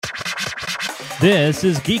This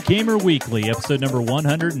is Geek Gamer Weekly, episode number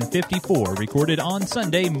 154, recorded on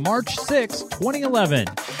Sunday, March 6, 2011.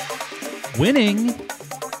 Winning.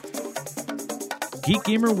 Geek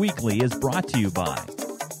Gamer Weekly is brought to you by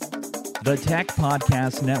the Tech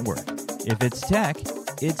Podcast Network. If it's tech,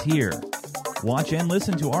 it's here. Watch and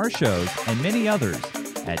listen to our shows and many others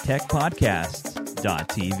at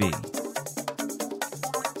techpodcasts.tv.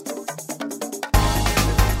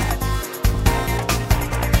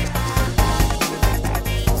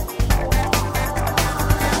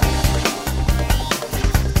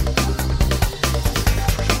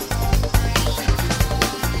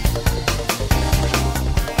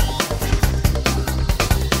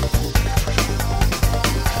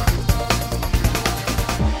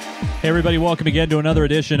 Hey everybody, welcome again to another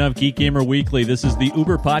edition of Geek Gamer Weekly. This is the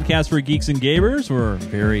Uber podcast for geeks and gamers. We're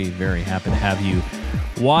very, very happy to have you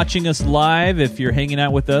watching us live. If you're hanging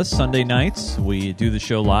out with us Sunday nights, we do the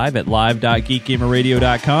show live at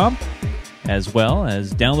live.geekgamerradio.com, as well as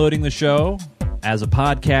downloading the show as a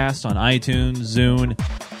podcast on iTunes, Zune,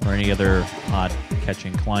 or any other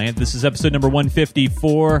pod-catching client. This is episode number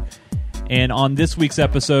 154. And on this week's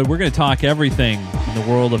episode, we're going to talk everything in the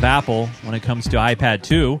world of Apple when it comes to iPad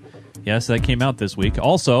 2. Yes, that came out this week.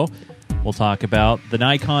 Also, we'll talk about the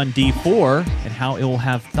Nikon D4 and how it will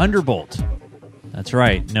have Thunderbolt. That's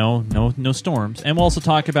right, no storms. And we'll also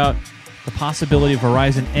talk about the possibility of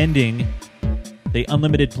Verizon ending the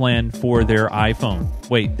unlimited plan for their iPhone.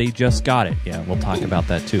 Wait, they just got it. Yeah, we'll talk about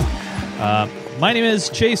that too. My name is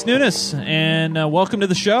Chase Nunes, and welcome to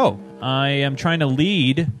the show. I am trying to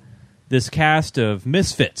lead this cast of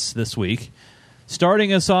misfits this week.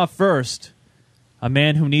 Starting us off first, a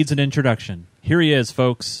man who needs an introduction. Here he is,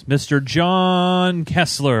 folks, Mr. John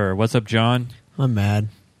Kessler. What's up, John? I'm mad.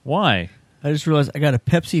 Why? I just realized I got a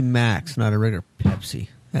Pepsi Max, not a regular Pepsi.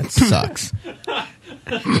 That sucks.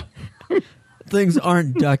 Things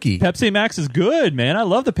aren't ducky. Pepsi Max is good, man. I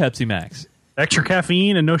love the Pepsi Max. Extra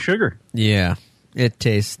caffeine and no sugar. Yeah. It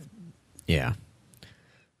tastes... Yeah.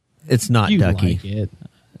 It's not ducky. Like it.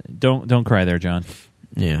 Don't cry there, John.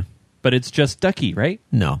 Yeah. But it's just ducky, right?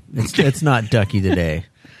 No. It's not ducky today.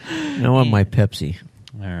 I want my Pepsi.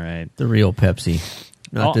 All right. The real Pepsi.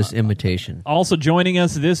 Not this imitation. Also joining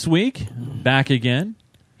us this week, back again.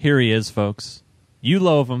 Here he is, folks. You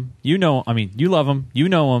love him. You love him. You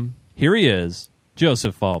know him. Here he is,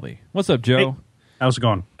 Joseph Falby. What's up, Joe? Hey, how's it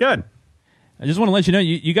going? Good. I just want to let you know,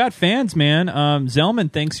 you got fans, man.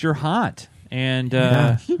 Zellman thinks you're hot. And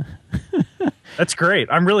that's great.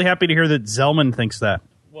 I'm really happy to hear that Zellman thinks that.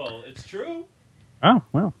 Well, it's true. Oh,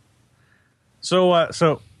 well. So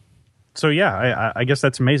yeah, I guess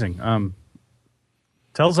that's amazing.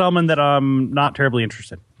 Tell Zellman that I'm not terribly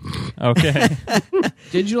interested. Okay.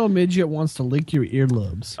 Digital Midget wants to lick your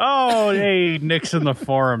earlobes. Oh, hey, Nick's in the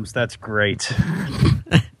forums. That's great.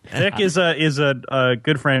 Nick is a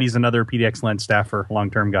good friend. He's another PDX Lens staffer,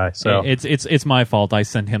 long-term guy. So it's my fault. I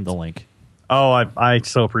sent him the link. Oh, I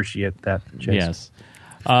so appreciate that, Chase. Yes.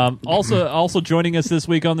 Also joining us this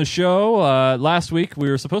week on the show. Last week we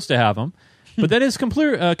were supposed to have him, but then his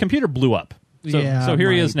computer blew up. So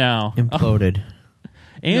here he is now. Imploded.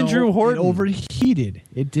 Andrew Horton. It overheated.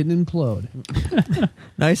 It didn't implode.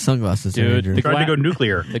 Nice sunglasses, dude. Andrew. Tried to go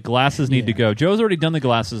nuclear. The glasses need to go. Joe's already done the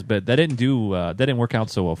glasses, but that didn't work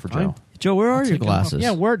out so well for Joe. Joe, where are your glasses?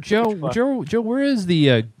 Yeah, where Joe? Where is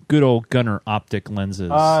the good old Gunnar optic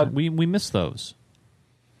lenses? We miss those.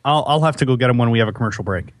 I'll have to go get them when we have a commercial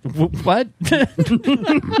break. What?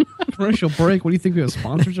 Commercial break? What do you think we have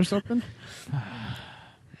sponsors or something?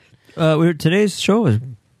 Today's show is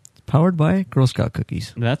powered by Girl Scout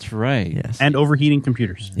cookies. That's right. Yes. And overheating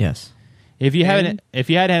computers. Yes. If you hadn't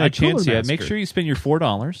had a chance Cooler yet, make Master. sure you spend your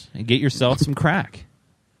 $4 and get yourself some crack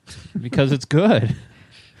because it's good.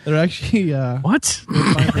 They're actually What?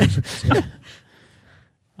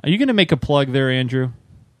 Are you going to make a plug there, Andrew?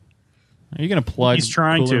 Are you going to plug? He's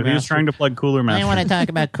trying Cooler to. He was Master? trying to plug Cooler Master. I want to talk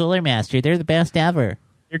about Cooler Master. They're the best ever.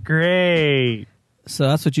 You're great. So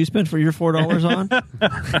that's what you spent for your $4 on?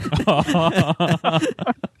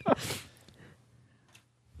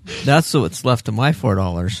 That's what's left of my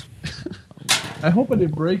 $4. I hope I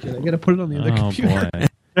didn't break it. I got to put it on the other computer. Boy.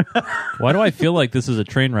 Why do I feel like this is a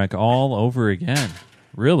train wreck all over again?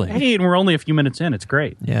 Really? Hey, and we're only a few minutes in. It's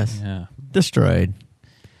great. Yes. Yeah. Destroyed.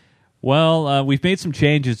 Well, we've made some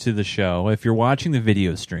changes to the show. If you're watching the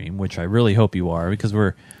video stream, which I really hope you are, because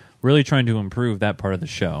we're really trying to improve that part of the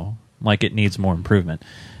show, like it needs more improvement.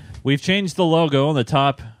 We've changed the logo on the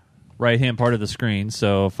top right-hand part of the screen,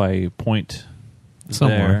 so if I point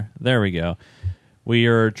somewhere, there we go. We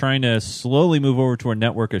are trying to slowly move over to a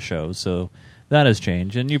network of shows, so that has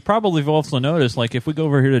changed. And you probably have also noticed, like, if we go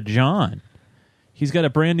over here to John, He's got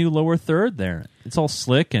a brand new lower third there. It's all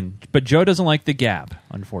slick, but Joe doesn't like the gap,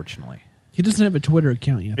 unfortunately. He doesn't have a Twitter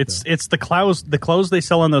account yet. It's the clothes they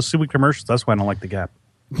sell in those Subaru commercials. That's why I don't like the Gap.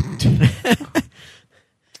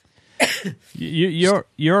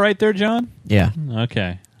 You're right there, John? Yeah.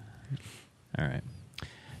 Okay. All right.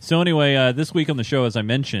 So anyway, this week on the show, as I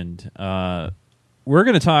mentioned, we're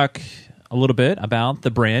going to talk a little bit about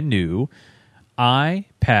the brand new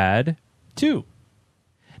iPad 2.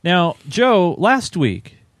 Now, Joe, last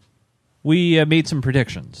week we made some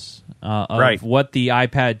predictions of what the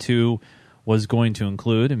iPad 2 was going to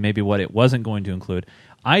include and maybe what it wasn't going to include.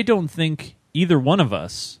 I don't think either one of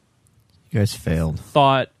us You guys failed.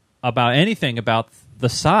 thought about anything about the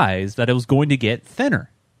size that it was going to get thinner.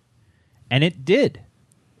 And it did.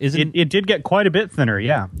 It did get quite a bit thinner,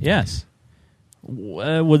 yeah. Yes.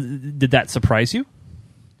 Did that surprise you?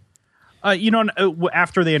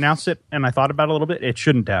 After they announced it and I thought about it a little bit, it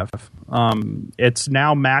shouldn't have. It's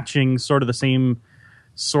now matching sort of the same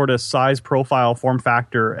sort of size, profile, form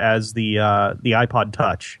factor as the iPod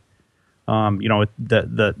Touch.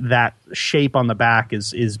 That shape on the back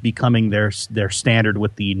is becoming their standard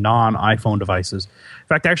with the non-iPhone devices. In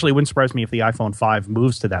fact, actually, it wouldn't surprise me if the iPhone 5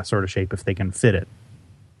 moves to that sort of shape if they can fit it.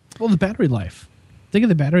 Well, the battery life. Think of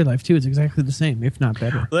the battery life too. It's exactly the same, if not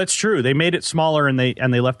better. Well, that's true. They made it smaller and they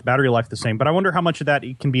left the battery life the same. But I wonder how much of that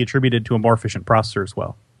can be attributed to a more efficient processor as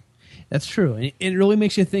well. That's true. And it really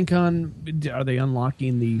makes you think on, are they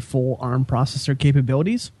unlocking the full ARM processor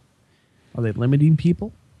capabilities? Are they limiting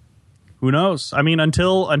people? Who knows? I mean,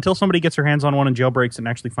 until somebody gets their hands on one and jailbreaks and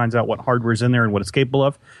actually finds out what hardware's in there and what it's capable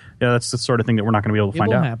of, that's the sort of thing that we're not going to be able to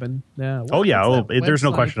find out. It will happen. Yeah. There's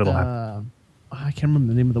no question it'll happen. I can't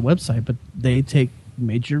remember the name of the website, but they take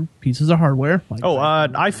major pieces of hardware. Like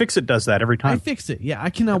iFixit does that every time. iFixit. Yeah, I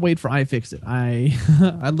cannot wait for iFixit.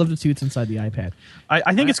 I'd love to see what's inside the iPad.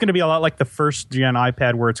 I think it's going to be a lot like the first gen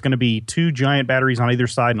iPad, where it's going to be two giant batteries on either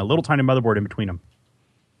side and a little tiny motherboard in between them.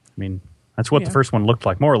 I mean, that's what the first one looked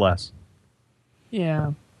like, more or less.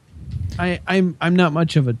 Yeah, I'm not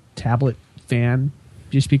much of a tablet fan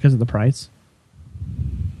just because of the price.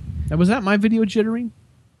 Now, was that my video jittering?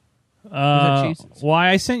 Well,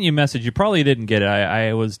 I sent you a message. You probably didn't get it.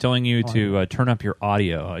 I was telling you to turn up your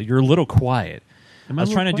audio. You're a little quiet. I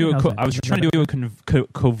was trying to do it. I was trying to do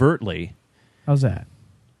it covertly. How's that?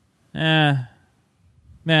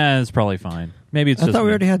 It's probably fine. Maybe it's. I just thought we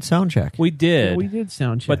already had sound check. We did. Yeah, we did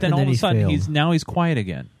sound check. But then And all then of a sudden failed. he's quiet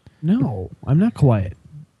again. No, I'm not quiet.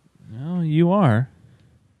 No, you are.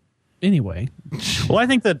 Anyway, Well, I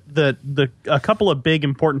think that a couple of big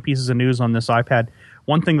important pieces of news on this iPad.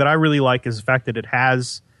 One thing that I really like is the fact that it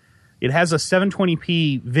has a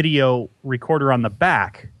 720p video recorder on the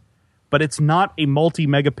back, but it's not a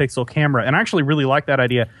multi-megapixel camera. And I actually really like that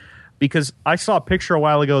idea because I saw a picture a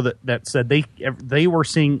while ago that said they were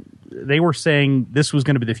saying this was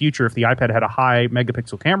going to be the future if the iPad had a high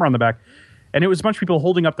megapixel camera on the back, and it was a bunch of people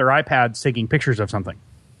holding up their iPads taking pictures of something.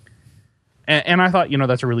 And I thought,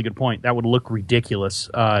 that's a really good point. That would look ridiculous,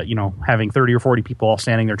 having 30 or 40 people all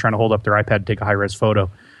standing there trying to hold up their iPad to take a high-res photo.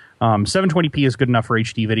 720p is good enough for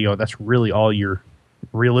HD video. That's really all you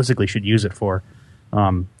realistically should use it for.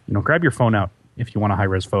 Grab your phone out if you want a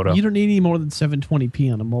high-res photo. you don't need any more than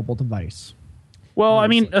 720p on a mobile device. Well, I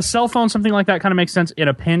mean, a cell phone, something like that kind of makes sense in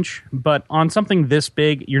a pinch. But on something this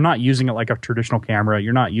big, you're not using it like a traditional camera.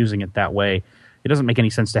 You're not using it that way. It doesn't make any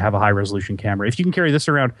sense to have a high-resolution camera. If you can carry this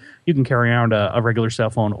around, you can carry around a regular cell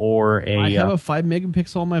phone or a. I have a 5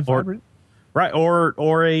 megapixel on my Vibrant. Right, or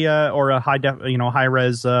a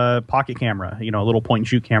high-res pocket camera, a little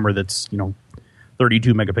point-and-shoot camera that's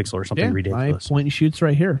 32 megapixel or something ridiculous. My point and shoots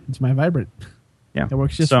right here. It's my Vibrant. Yeah, it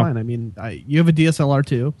works just fine. I mean, you have a DSLR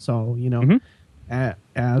too, so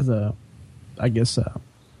as a, I guess,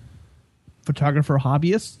 photographer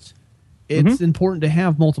hobbyist, it's important to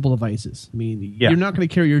have multiple devices. I mean, you're not going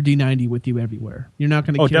to carry your D90 with you everywhere. You're not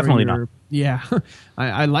going to carry definitely not. Yeah,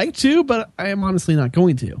 I like to, but I am honestly not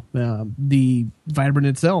going to. The Vibrant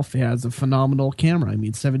itself has a phenomenal camera. I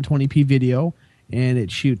mean, 720p video, and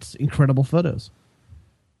it shoots incredible photos.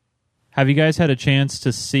 Have you guys had a chance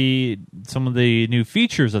to see some of the new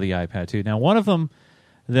features of the iPad 2? Now, one of them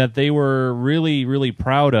that they were really, really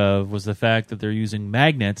proud of was the fact that they're using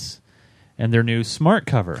magnets and their new smart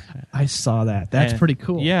cover. I saw that. That's pretty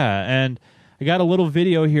cool. Yeah, and I got a little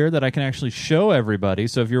video here that I can actually show everybody.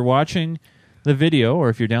 So if you're watching the video or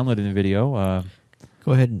if you're downloading the video...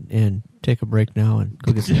 go ahead and take a break now and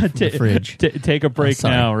go get some from the fridge. Take a break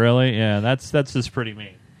now, really? Yeah, that's just pretty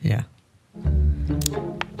mean. Yeah.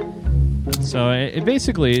 So it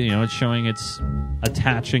basically, it's showing it's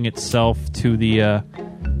attaching itself to the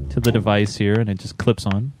device here, and it just clips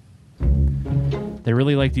on. They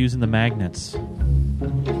really liked using the magnets.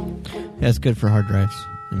 That's good for hard drives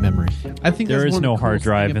and memory. I think There that's is one no of the hard coolest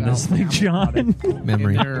drive thing in this about thing, the Apple John. product.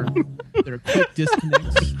 Memory. They're quick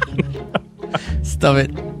disconnects. Stop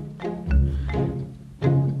it.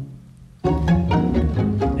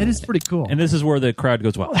 It is pretty cool. And this is where the crowd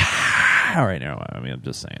goes, well, all right, now. I mean, I'm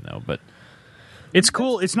just saying, though. But It's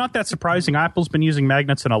cool. It's not that surprising. Apple's been using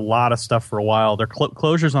magnets in a lot of stuff for a while. Their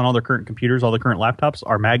closures on all their current computers, all the current laptops,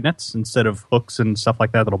 are magnets instead of hooks and stuff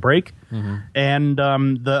like that that'll break. And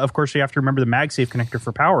of course, you have to remember the MagSafe connector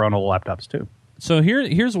for power on all the laptops too. so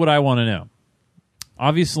here's what I want to know.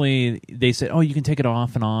 Obviously, they said, oh, you can take it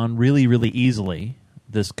off and on really, really easily,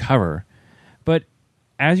 this cover. But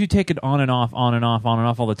as you take it on and off, on and off, on and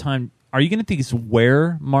off all the time, are you going to get these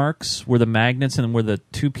wear marks where the magnets and where the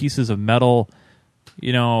two pieces of metal,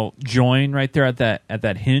 join right there at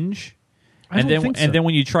that hinge? I don't think so. And then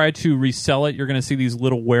when you try to resell it, you're going to see these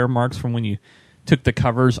little wear marks from when you took the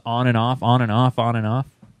covers on and off, on and off, on and off.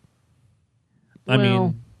 I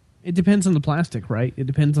mean, it depends on the plastic, right? It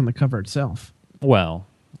depends on the cover itself. well,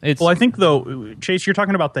 it's Well, I think though, Chase, you're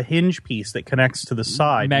talking about the hinge piece that connects to the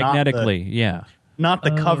side, magnetically, yeah. not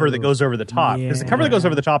the cover that goes over the top. Because the cover that goes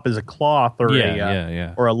over the top is a cloth or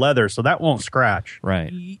Yeah. or a leather, so that won't scratch.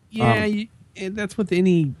 Right. That's with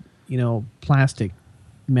any plastic,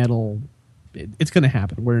 metal. It's going to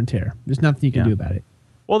happen. Wear and tear. There's nothing you can do about it.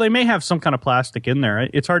 Well, they may have some kind of plastic in there.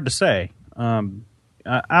 It's hard to say.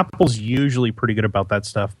 Apple's usually pretty good about that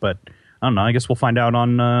stuff, but I don't know. I guess we'll find out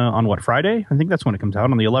on what, Friday? I think that's when it comes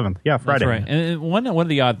out, on the 11th. Yeah, Friday. That's right. And one of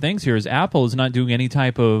the odd things here is Apple is not doing any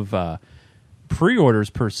type of pre-orders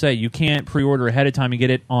per se. You can't pre-order ahead of time and get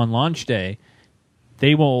it on launch day.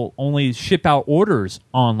 They will only ship out orders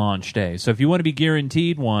on launch day. So if you want to be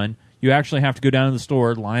guaranteed one, you actually have to go down to the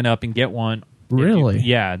store, line up, and get one. Really?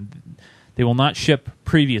 Yeah. They will not ship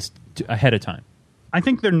ahead of time. I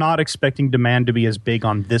think they're not expecting demand to be as big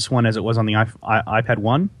on this one as it was on the iPad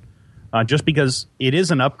 1. Just because it is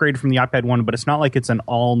an upgrade from the iPad 1, but it's not like it's an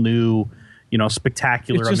all-new,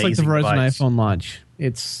 spectacular, It's just like the amazing Verizon device. iPhone launch.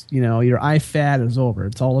 It's, your iFad is over.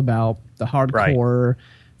 It's all about the hardcore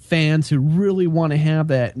fans who really want to have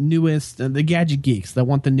that newest, the gadget geeks that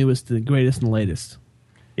want the newest, the greatest, and the latest.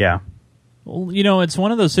 Yeah. Well, it's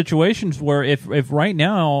one of those situations where if right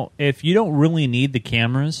now, if you don't really need the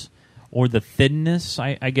cameras or the thinness,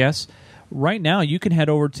 I guess, right now you can head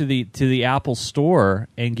over to the Apple Store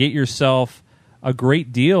and get yourself a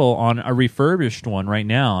great deal on a refurbished one right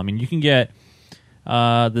now. I mean, you can get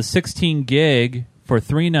the 16 gig for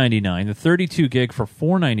 $399, the 32 gig for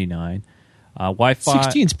 $499. Wi-Fi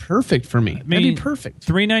 16's perfect for me. That'd be perfect.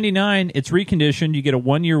 $399. It's reconditioned. You get a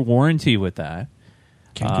 1-year warranty with that.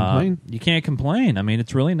 Can't complain. You can't complain. I mean,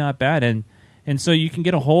 it's really not bad, and so you can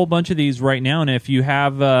get a whole bunch of these right now. And if you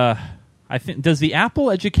have, I think, does the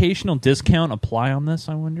Apple educational discount apply on this?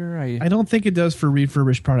 I wonder. I don't think it does for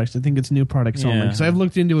refurbished products. I think it's new products only. Because I've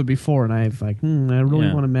looked into it before, and I've I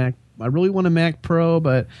really want a Mac. I really want a Mac Pro,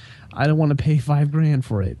 but I don't want to pay $5,000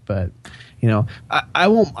 for it. But I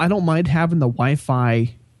won't. I don't mind having the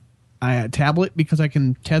Wi-Fi tablet because I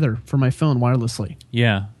can tether for my phone wirelessly.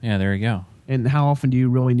 Yeah. There you go. And how often do you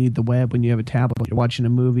really need the web when you have a tablet? You're watching a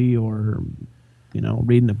movie or,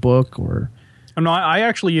 reading a book or... No, I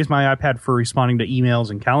actually use my iPad for responding to emails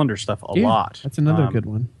and calendar stuff a lot. That's another good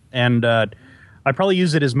one. And I probably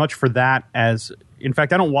use it as much for that as... In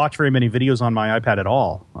fact, I don't watch very many videos on my iPad at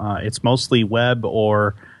all. It's mostly web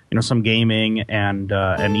or some gaming and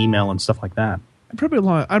email and stuff like that. I probably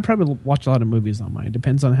watch a lot of movies on mine. It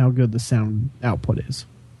depends on how good the sound output is.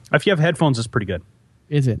 If you have headphones, it's pretty good.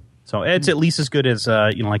 Is it? So it's at least as good as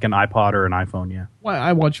like an iPod or an iPhone. Yeah. Well,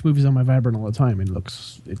 I watch movies on my Vibrant all the time.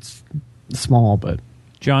 It's small, but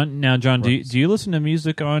John, do you listen to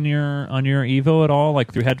music on your Evo at all,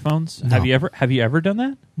 like through headphones? No. Have you ever done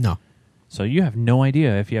that? No. So you have no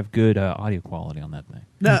idea if you have good audio quality on that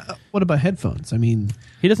thing. What about headphones? I mean,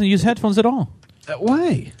 He doesn't use headphones at all.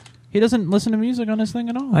 why? He doesn't listen to music on his thing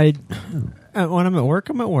at all. When I'm at work,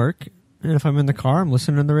 I'm at work. And if I'm in the car, I'm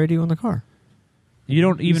listening to the radio in the car. You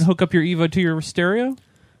don't even hook up your Evo to your stereo?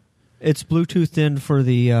 It's Bluetooth in for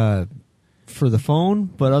the phone,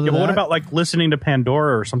 but other Yeah, than but what that, about like listening to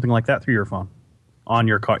Pandora or something like that through your phone on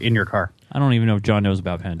your car in your car? I don't even know if John knows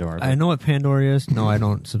about Pandora. I know what Pandora is. No, I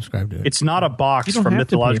don't subscribe to it. It's not a You box don't from have to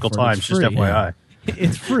pay mythological for it. times. It's Just free. FYI.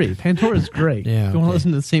 It's free. Pandora's great. Yeah, If you want to okay.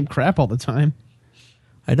 listen to the same crap all the time.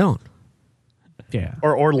 I don't. Yeah.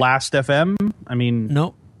 Or Last FM. I mean,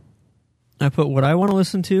 Nope. I put what I want to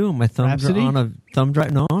listen to on my Rhapsody? on a thumb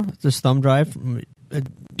drive. No, just thumb drive.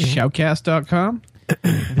 Shoutcast.com.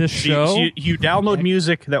 This show? you download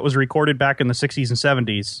music that was recorded back in the 60s and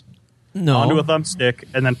 70s, No. onto a thumbstick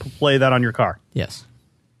and then play that on your car. Yes.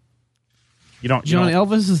 You don't. John, you don't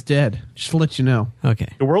Elvis is dead. Just to let you know. Okay.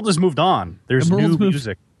 the world has moved on. There's The world's new moved-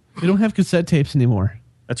 music. They don't have cassette tapes anymore.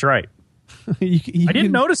 That's right. You I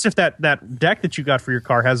didn't notice if that deck that you got for your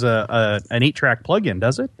car has an 8-track plug-in.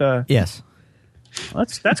 Does it? Yes.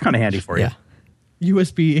 That's kind of handy for you. Yeah.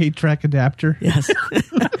 USB 8-track adapter. Yes.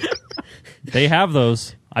 They have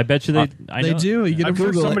those. I bet you they. I They know. do. You get I'm them sure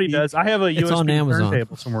Google somebody it. does. I have a It's USB on Amazon.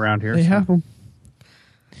 turntable somewhere around here. They so- have them.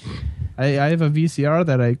 I have a VCR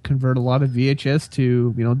that I convert a lot of VHS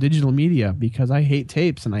to digital media because I hate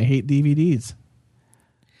tapes and I hate DVDs.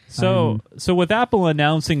 So with Apple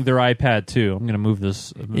announcing their iPad 2, I'm going to move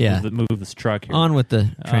this. Yeah. Move this truck here. On with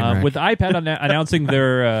the train wreck. With iPad announcing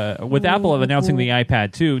their with Apple announcing the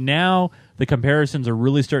iPad 2, now the comparisons are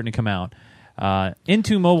really starting to come out.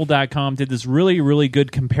 IntoMobile.com did this really, really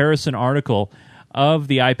good comparison article of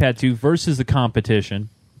the iPad 2 versus the competition,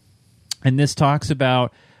 and this talks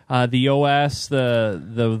about the OS,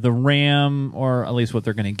 the RAM, or at least what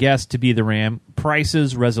they're going to guess to be the RAM,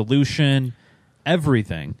 prices, resolution,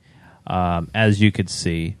 everything, as you could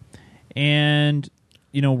see. And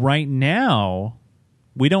right now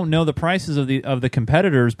we don't know the prices of the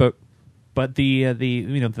competitors, but the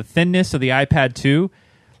thinness of the iPad 2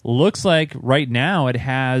 looks like right now it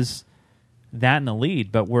has that in the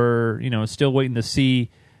lead. But we're still waiting to see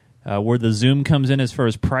where the Zoom comes in as far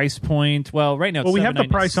as price point. Well, right now, it's we have the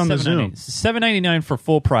price on the Zoom. $799 for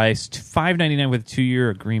full price, $599 with a 2-year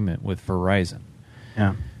agreement with Verizon.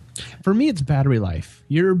 Yeah. For me, it's battery life.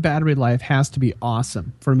 Your battery life has to be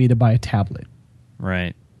awesome for me to buy a tablet.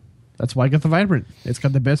 Right. That's why I got the Vibrant. It's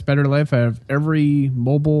got the best battery life out of every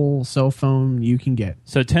mobile cell phone you can get.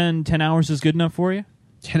 So 10 hours is good enough for you?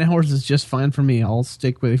 10 hours is just fine for me. I'll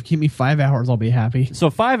stick with it. If you give me 5 hours, I'll be happy.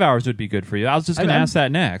 So 5 hours would be good for you. I was just going to I'm- ask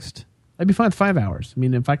that next. I'd be fine with 5 hours. I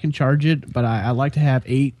mean, if I can charge it, but I like to have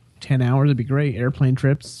 8, 10 hours. It'd be great. Airplane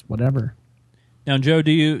trips, whatever. Now, Joe,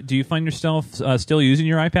 do you find yourself still using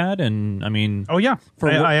your iPad? And I mean, Oh yeah, For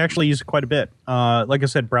what- I actually use it quite a bit. Like I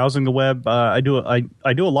said, browsing the web. I do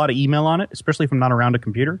a lot of email on it, especially if I'm not around a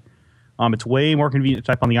computer. It's way more convenient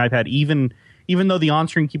to type on the iPad. Even though the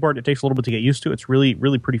on-screen keyboard, it takes a little bit to get used to. It's really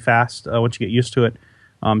pretty fast once you get used to it.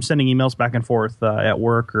 Sending emails back and forth at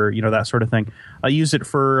work or that sort of thing. I use it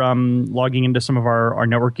for logging into some of our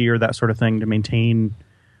network gear, that sort of thing, to maintain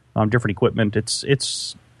different equipment.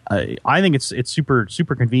 I think it's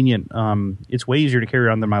super convenient. It's way easier to carry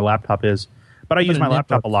around than my laptop is, but I use my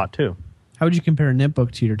laptop a lot too. How would you compare a netbook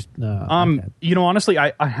to your iPad? Honestly,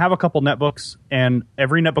 I have a couple netbooks, and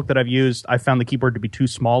every netbook that I've used, I found the keyboard to be too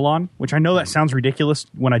small on, which I know that sounds ridiculous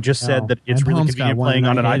when I just said that it's my really mom's got convenient one playing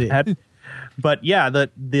on and an I hate iPad. it. But yeah,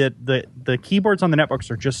 the keyboards on the netbooks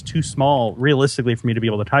are just too small, realistically, for me to be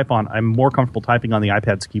able to type on. I'm more comfortable typing on the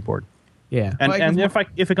iPad's keyboard. Yeah. And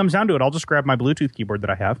if it comes down to it, I'll just grab my Bluetooth keyboard that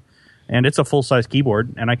I have, and it's a full size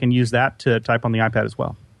keyboard, and I can use that to type on the iPad as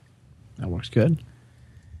well. That works good.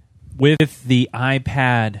 with the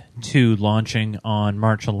iPad 2 launching on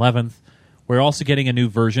March 11th, we're also getting a new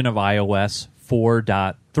version of iOS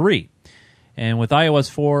 4.3. And with iOS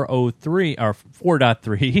 4.03 or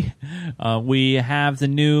 4.3, we have the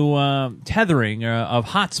new tethering of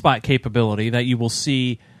hotspot capability that you will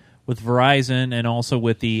see with Verizon and also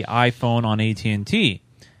with the iPhone on AT&T.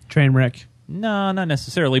 Train wreck. No, not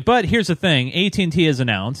necessarily. But here's the thing: AT&T has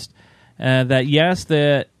announced that yes,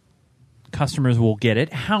 the customers will get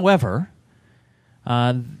it. However,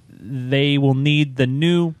 they will need the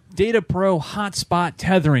new Data Pro Hotspot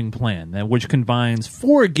Tethering Plan, which combines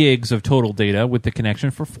 4 gigs of total data with the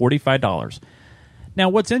connection for $45. Now,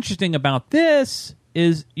 what's interesting about this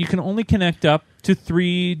is you can only connect up to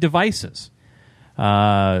 3 devices.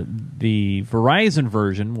 The Verizon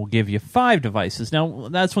version will give you 5 devices. Now,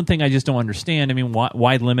 that's one thing I just don't understand. I mean,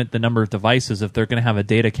 why limit the number of devices if they're going to have a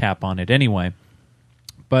data cap on it anyway?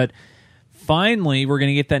 But finally, we're going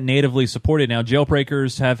to get that natively supported. Now,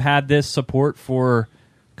 jailbreakers have had this support for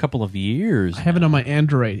a couple of years. I have it on my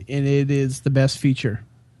Android, and it is the best feature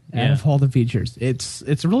out of all the features.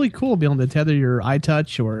 It's really cool being able to tether your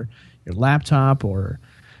iTouch or your laptop, or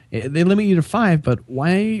they limit you to 5. But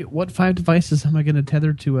why? What 5 devices am I going to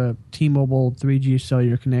tether to a T-Mobile 3G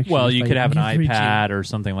cellular connection? Well, If you I could have an get 3G? iPad or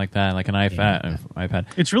something like that, like an iPad.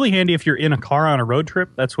 It's really handy if you're in a car on a road trip.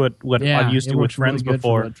 That's what Yeah, I've used it to with works really friends good for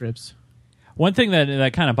before. road trips. One thing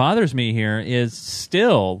that kind of bothers me here is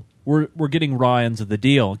still we're getting raw ends of the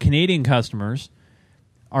deal. Canadian customers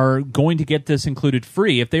are going to get this included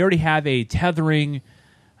free if they already have a tethering,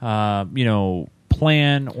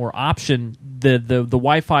 plan or option. The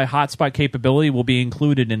Wi-Fi hotspot capability will be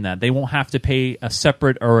included in that. They won't have to pay a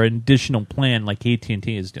separate or an additional plan like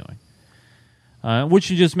AT&T is doing. which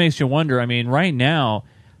just makes you wonder. I mean, right now,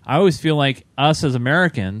 I always feel like us as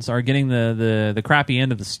Americans are getting the crappy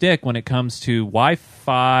end of the stick when it comes to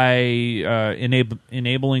Wi-Fi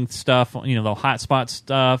enabling stuff, the hotspot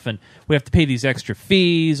stuff, and we have to pay these extra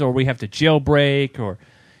fees, or we have to jailbreak, or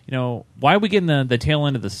why are we getting the tail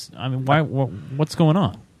end of this? I mean, what's going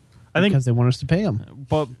on? I think because they want us to pay them.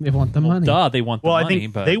 But They want the money. Duh, they want the money. I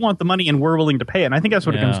think but they want the money, and we're willing to pay it. And I think that's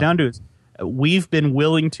what it comes down to. Is we've been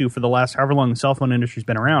willing to, for the last however long the cell phone industry's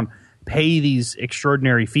been around, pay these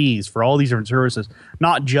extraordinary fees for all these different services,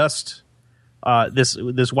 not just this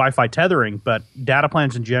Wi-Fi tethering, but data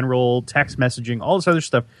plans in general, text messaging, all this other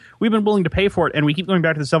stuff. We've been willing to pay for it, and we keep going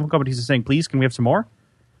back to the cell phone companies and saying, "Please, can we have some more?"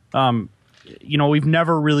 We've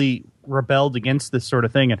never really rebelled against this sort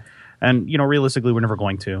of thing, and realistically, we're never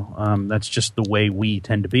going to. That's just the way we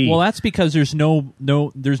tend to be. Well, that's because there's no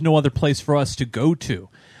other place for us to go to.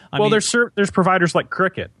 I mean, there's providers like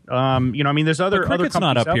Cricket. There's other Cricket's companies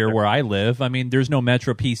not up out here there. where I live. I mean, there's no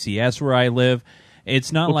Metro PCS where I live.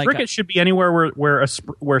 It's not like Cricket should be anywhere where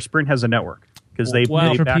Sprint has a network, because they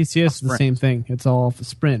Metro back PCS is the Sprint. same thing. It's all for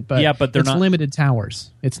Sprint, but but they're it's not limited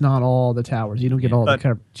towers. It's not all the towers. You don't get all the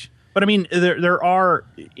coverage. But I mean, there are,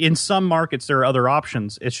 in some markets, there are other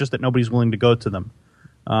options. It's just that nobody's willing to go to them,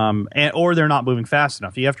 or they're not moving fast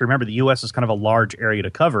enough. You have to remember the U.S. is kind of a large area to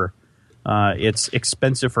cover. It's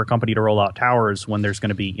expensive for a company to roll out towers when there's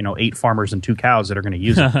going to be 8 farmers and 2 cows that are going to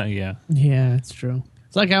use it. Yeah, it's true.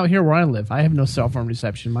 It's like out here where I live. I have no cell phone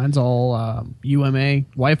reception. Mine's all UMA,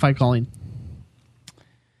 Wi-Fi calling.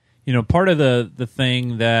 Part of the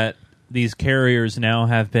thing that these carriers now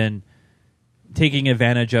have been taking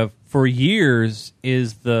advantage of for years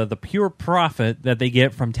is the pure profit that they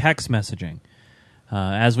get from text messaging.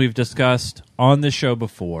 As we've discussed on the show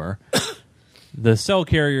before, the cell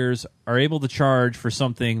carriers are able to charge for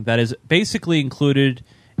something that is basically included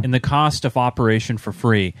in the cost of operation for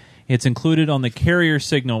free. It's included on the carrier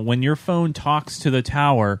signal. When your phone talks to the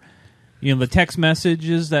tower, the text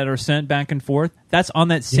messages that are sent back and forth, that's on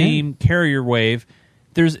that same carrier wave.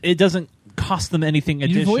 It doesn't cost them anything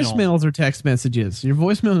additional. Your voicemails are text messages. Your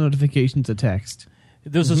voicemail notifications are text.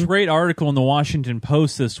 There's this great article in the Washington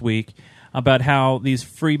Post this week about how these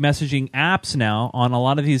free messaging apps now on a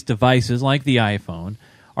lot of these devices, like the iPhone,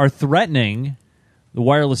 are threatening the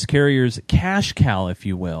wireless carriers' cash cow, if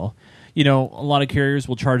you will. A lot of carriers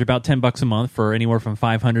will charge about $10 a month for anywhere from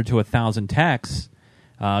 500 to 1,000 texts.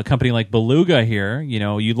 A company like Beluga here,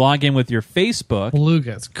 you log in with your Facebook.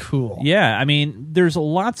 Beluga's cool. Yeah, I mean, there's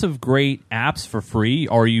lots of great apps for free,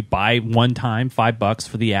 or you buy one time $5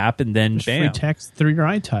 for the app, and then There's bam. free text through your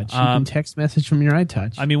iTouch. You can text message from your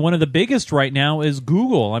iTouch. I mean, one of the biggest right now is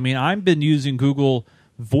Google. I mean, I've been using Google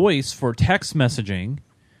Voice for text messaging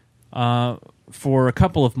for a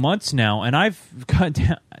couple of months now, and I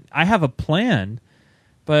have a plan.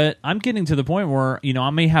 But I'm getting to the point where, I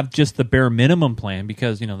may have just the bare minimum plan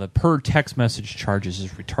because, the per text message charges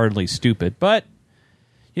is retardedly stupid. But,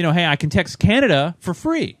 hey, I can text Canada for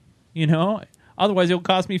free, Otherwise, it'll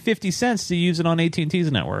cost me 50 cents to use it on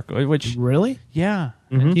AT&T's network, which... Really? Yeah.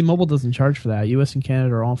 T-Mobile doesn't charge for that. US and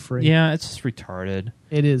Canada are all free. Yeah, it's just retarded.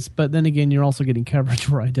 It is. But then again, you're also getting coverage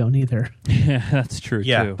where I don't either. Yeah, that's true,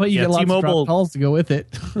 too. But you get lots of drop calls to go with it.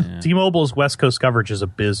 T-Mobile's West Coast coverage is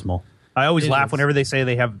abysmal. I always laugh is. whenever they say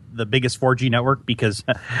they have the biggest 4G network, because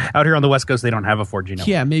out here on the West Coast, they don't have a 4G network.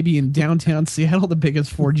 Yeah, maybe in downtown Seattle, the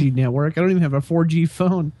biggest 4G network. I don't even have a 4G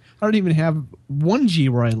phone. I don't even have 1G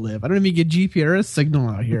where I live. I don't even get GPRS signal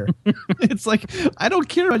out here. It's like, I don't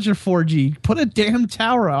care about your 4G. Put a damn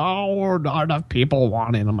tower. Oh, not enough people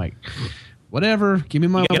want it. I'm like, whatever. Give me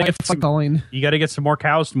my Wi-Fi calling. You got to get some more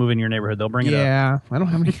cows to move in your neighborhood. They'll bring it up. Yeah, I don't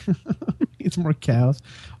have any. Need some more cows.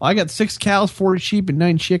 Well, I got 6 cows, 4 sheep, and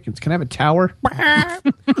 9 chickens. Can I have a tower?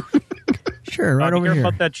 Sure, right Be over careful here.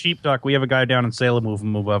 about that sheepdog. We have a guy down in Salem who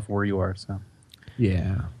move up where you are. So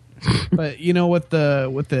Yeah, but with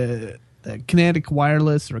the Kinetic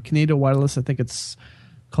Wireless or Canada Wireless, I think it's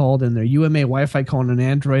called, and their UMA Wi-Fi calling on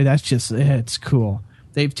Android. That's just it's cool.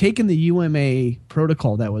 They've taken the UMA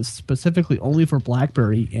protocol that was specifically only for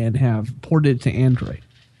BlackBerry and have ported it to Android.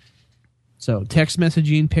 So text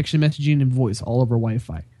messaging, picture messaging, and voice all over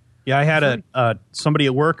Wi-Fi. yeah, I had somebody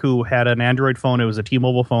at work who had an Android phone. It was a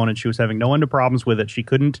T-Mobile phone, and she was having no end of problems with it. She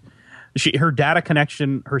couldn't. Her data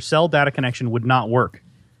connection, her cell data connection, would not work,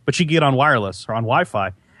 but she could get on wireless or on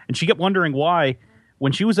Wi-Fi, and she kept wondering why.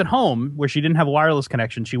 When she was at home, where she didn't have a wireless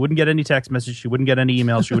connection, she wouldn't get any text messages, she wouldn't get any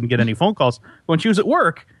emails, she wouldn't get any phone calls. When she was at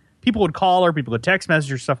work, people would call her, people would text message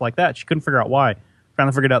her, stuff like that. She couldn't figure out why.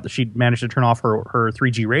 Finally figured out that she'd managed to turn off her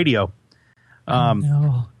 3G radio.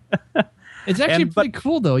 No. It's actually pretty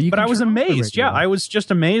cool, though. But I was amazed. Yeah, I was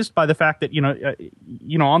just amazed by the fact that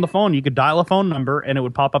on the phone you could dial a phone number and it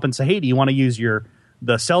would pop up and say, "Hey, do you want to use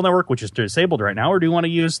the cell network, which is disabled right now, or do you want to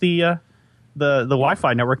use the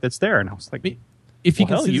Wi-Fi network that's there?" And I was like, if you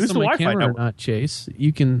can hell, see use this on the my Wi-Fi camera or network. not, Chase,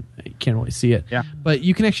 you can't really see it. Yeah. But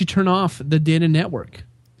you can actually turn off the data network.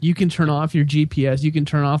 You can turn off your GPS. You can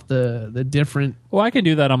turn off the different. Well, I can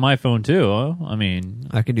do that on my phone too. I mean,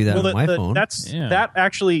 I can do that on my phone. Yeah. That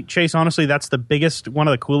actually, Chase, honestly, that's the biggest, one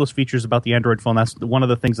of the coolest features about the Android phone. That's one of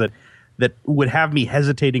the things that would have me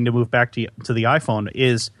hesitating to move back to the iPhone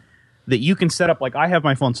is that you can set up, like I have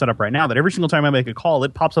my phone set up right now, that every single time I make a call,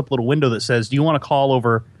 it pops up a little window that says, do you want to call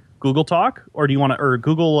over Google Talk or do you want to, or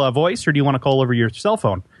Google Voice, or do you want to call over your cell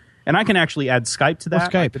phone? And I can actually add Skype to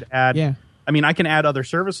that. Skype. I could add, Yeah. I mean, I can add other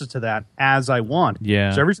services to that as I want.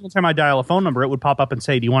 Yeah. So every single time I dial a phone number, it would pop up and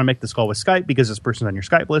say, do you want to make this call with Skype because this person's on your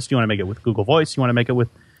Skype list? Do you want to make it with Google Voice? You want to make it with,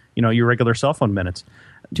 your regular cell phone minutes?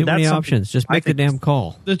 Too many options. Just make the damn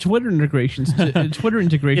call. The Twitter integrations. Twitter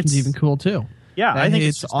integration's even cool too. Yeah, I think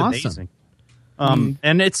it's it's just awesome. amazing.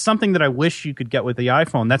 And it's something that I wish you could get with the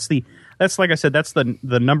iPhone. That's like I said, that's the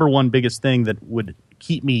number one biggest thing that would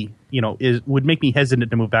keep me, would make me hesitant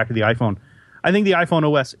to move back to the iPhone. I think the iPhone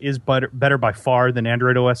OS is better by far than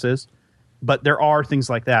Android OS is, but there are things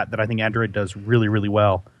like that I think Android does really, really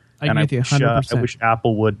well. I agree with you 100%. I wish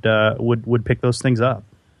Apple would pick those things up.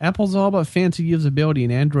 Apple's all about fancy usability,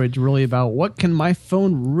 and Android's really about what can my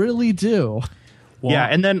phone really do. Well, yeah,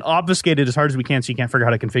 and then obfuscate it as hard as we can so you can't figure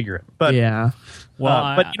out how to configure it. But yeah,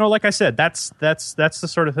 well, but like I said, that's the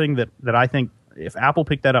sort of thing that I think if Apple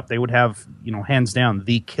picked that up, they would have hands down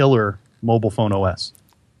the killer mobile phone OS.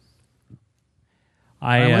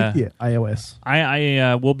 I like the iOS.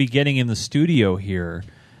 I will be getting in the studio here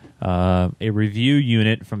a review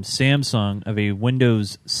unit from Samsung of a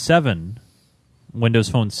Windows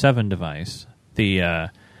Phone 7 device. I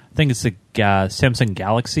think it's the Samsung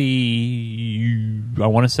Galaxy, I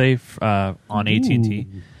want to say, on AT&T.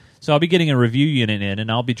 So I'll be getting a review unit in,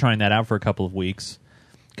 and I'll be trying that out for a couple of weeks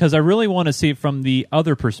because I really want to see it from the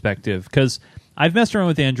other perspective, because I've messed around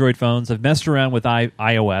with Android phones. I've messed around with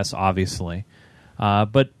iOS, obviously.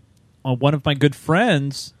 But one of my good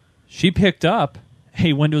friends, she picked up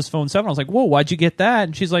a Windows Phone 7. I was like, whoa, why'd you get that?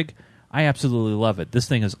 And she's like, I absolutely love it. This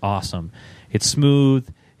thing is awesome. It's smooth.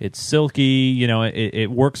 It's silky.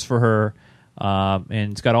 It works for her.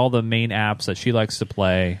 And it's got all the main apps that she likes to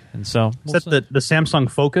play. And so, Is that the Samsung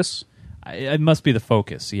Focus? It must be the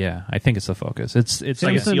Focus. Yeah, I think it's the Focus. It's like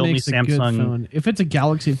Samsung the only makes a good Samsung- phone. If it's a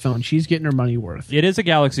Galaxy phone, she's getting her money worth. it is a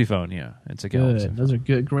Galaxy phone. Yeah, it's a Galaxy. Good. Those are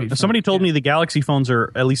good, great. Somebody phones. told me the Galaxy phones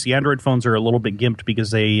are, at least the Android phones are a little bit gimped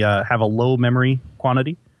because they have a low memory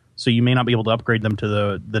quantity. So you may not be able to upgrade them to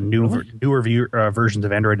the newer versions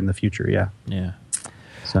of Android in the future. Yeah. Yeah.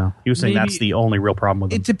 So he was saying Maybe- that's the only real problem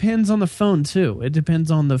with them. It depends on the phone too. It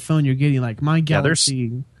depends on the phone you're getting. Like my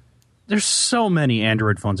Galaxy. There's so many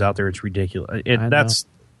Android phones out there. It's ridiculous. I know. That's,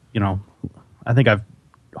 I think I've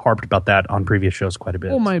harped about that on previous shows quite a bit.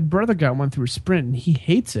 Well, my brother got one through Sprint, and he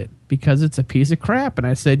hates it because it's a piece of crap. And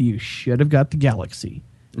I said, you should have got the Galaxy.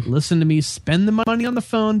 Listen to me. Spend the money on the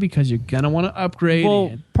phone because you're gonna want to upgrade. Well,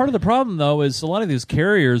 and- part of the problem though is a lot of these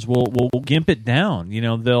carriers will gimp it down.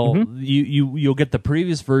 They'll you'll get the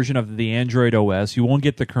previous version of the Android OS. You won't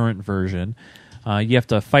get the current version. You have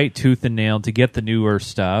to fight tooth and nail to get the newer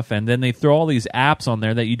stuff, and then they throw all these apps on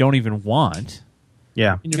there that you don't even want.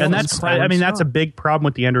 Yeah, And your and phone's that's crowded that's a stock. big problem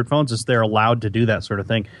with the Android phones is they're allowed to do that sort of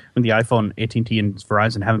thing. When the iPhone, AT&T, and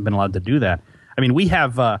Verizon haven't been allowed to do that. I mean, we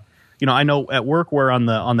have, I know at work we're on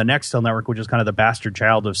the Nextel network, which is kind of the bastard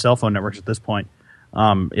child of cell phone networks at this point.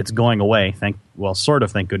 It's going away. Thank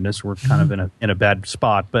goodness. We're kind of in a bad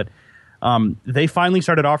spot, but they finally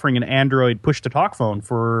started offering an Android push-to-talk phone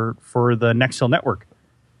for the Nextel network,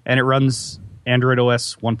 and it runs Android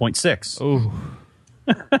OS 1.6. Ooh.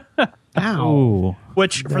 Ow. Ooh.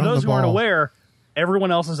 Which, for They're on those the who aren't ball. aware,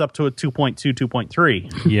 everyone else is up to a 2.2,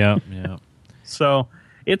 2.3. Yeah. Yeah. So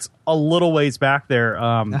it's a little ways back there.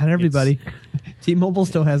 Not everybody. T-Mobile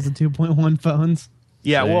still has the 2.1 phones.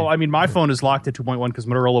 Yeah, Say. well, I mean, my phone is locked at 2.1 because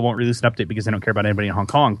Motorola won't release an update because they don't care about anybody in Hong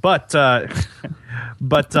Kong. But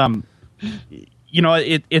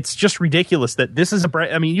it's just ridiculous that this is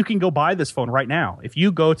you can go buy this phone right now. If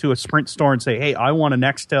you go to a Sprint store and say, hey, I want a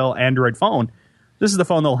Nextel Android phone, this is the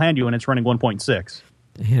phone they'll hand you, and it's running 1.6.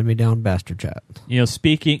 Hand me down, bastard chat.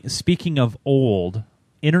 Speaking of old,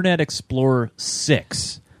 Internet Explorer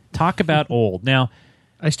 6. Talk about old. Now,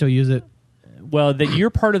 I still use it. well, that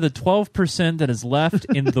you're part of the 12% that is left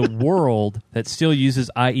in the world that still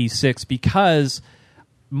uses IE6 because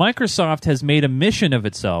Microsoft has made a mission of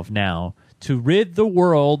itself now to rid the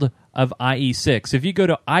world of IE6. If you go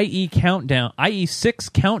to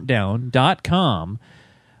ie6countdown.com,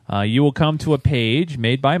 you will come to a page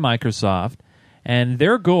made by Microsoft, and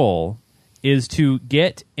their goal is to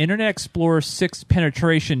get Internet Explorer 6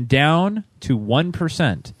 penetration down to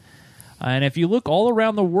 1%. And if you look all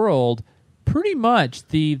around the world, pretty much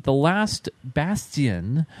the last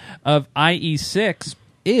bastion of IE6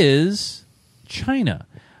 is China,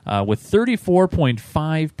 with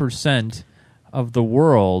 34.5% of the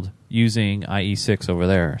world using IE6 over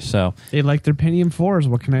there. So They like their Pentium 4s.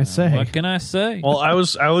 What can I say? what can I say? Well, I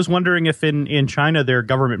was wondering if in China their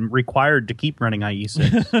government required to keep running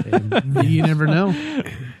IE6. You never know.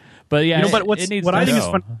 But yeah, But it needs what to I think go.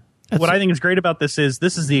 is fun. What I think is great about this is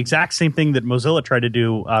the exact same thing that Mozilla tried to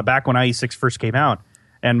do back when IE6 first came out,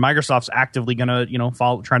 and Microsoft's actively going to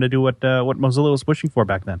trying to do what Mozilla was pushing for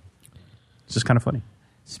back then. It's just kind of funny.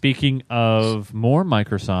 Speaking of more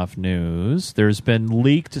Microsoft news, there's been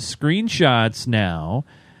leaked screenshots now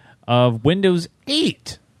of Windows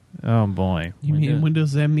 8. Oh boy! You mean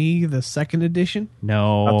Windows ME, the second edition?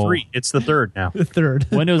 No, 3. It's the third now. The third.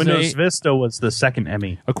 Windows 8. Vista was the second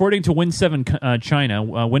ME. According to Win7 China,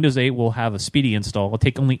 Windows 8 will have a speedy install. It'll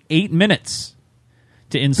take only 8 minutes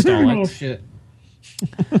to install it. shit.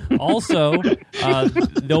 Also,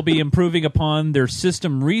 they'll be improving upon their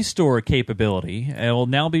system restore capability. It will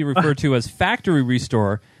now be referred to as factory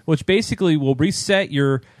restore, which basically will reset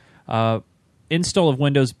your install of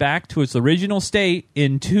Windows back to its original state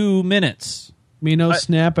in 2 minutes.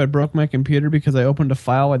 Snap, I broke my computer because I opened a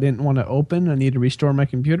file I didn't want to open. I need to restore my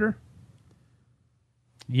computer.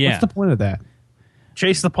 Yeah. What's the point of that?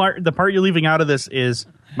 Chase, the part you're leaving out of this is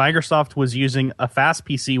Microsoft was using a fast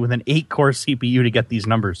PC with an 8-core CPU to get these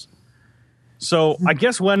numbers. So I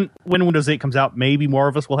guess when Windows 8 comes out, maybe more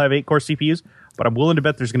of us will have 8-core CPUs, but I'm willing to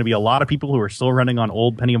bet there's going to be a lot of people who are still running on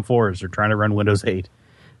old Pentium 4s or trying to run Windows 8.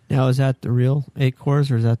 Now, is that the real 8 cores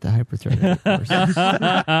or is that the hyper-threaded 8 cores? We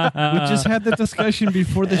just had the discussion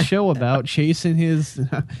before the show about Chase and his.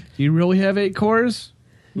 Do you really have 8 cores?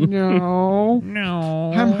 No.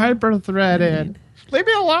 I'm hyper-threaded. Leave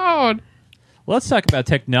me alone. Let's talk about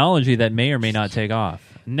technology that may or may not take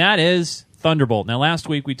off. And that is Thunderbolt. Now, last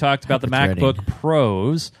week we talked about the Hyper-threading. MacBook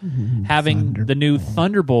Pros having the new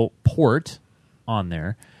Thunderbolt port on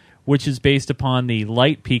there, which is based upon the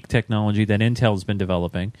LightPeak technology that Intel's been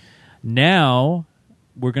developing. Now,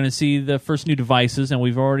 we're going to see the first new devices, and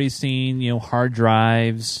we've already seen hard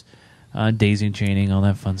drives, daisy chaining, all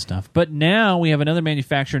that fun stuff. But now we have another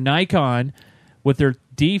manufacturer, Nikon, with their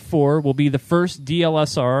D4 will be the first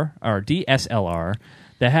DSLR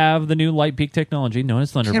that have the new LightPeak technology known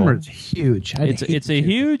as Thunderbolt. Camera's huge. It's a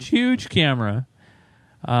huge camera.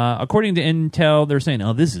 According to Intel, they're saying,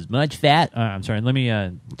 "Oh, this is much fat." I'm sorry. Let me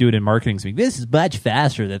do it in marketing speak. This is much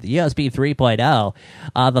faster than the USB 3.0.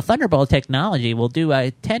 The Thunderbolt technology will do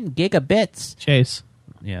 10 gigabits. Chase.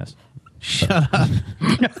 Yes. Shut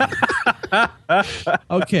up.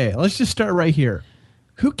 Okay, let's just start right here.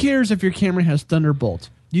 Who cares if your camera has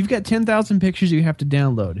Thunderbolt? You've got 10,000 pictures you have to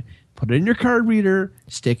download. Put it in your card reader,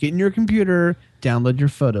 stick it in your computer, download your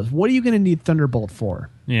photos. What are you going to need Thunderbolt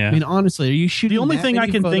for? Yeah. I mean, honestly, are you shooting The only that thing I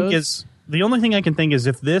many can photos? think is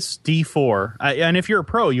if this D4, and if you're a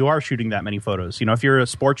pro, you are shooting that many photos. If you're a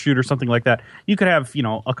sports shooter or something like that, you could have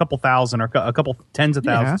a couple thousand or a couple tens of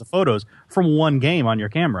thousands of photos from one game on your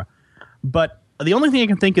camera. But the only thing I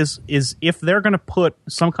can think is if they're going to put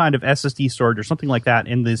some kind of SSD storage or something like that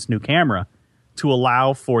in this new camera to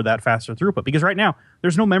allow for that faster throughput. Because right now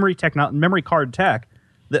there's no memory card tech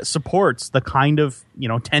that supports the kind of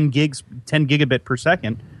 10 gigabit per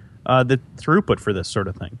second the throughput for this sort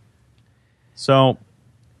of thing. So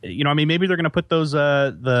maybe they're going to put those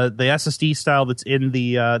the SSD style that's in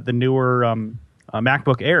the newer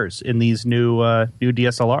MacBook Airs in these new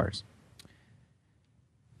DSLRs.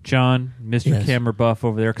 John, Mr. Yes. Camera Buff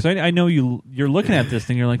over there, because I know you're looking at this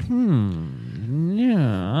thing. You're like,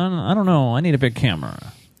 yeah, I don't know. I need a big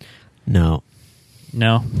camera. No.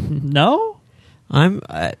 No.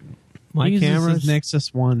 My He uses camera's... his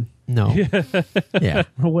Nexus 1 No. Yeah.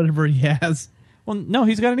 or whatever he has. Well, no,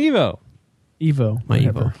 he's got an Evo, Evo. My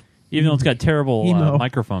whatever. Evo. even though it's got terrible Emo.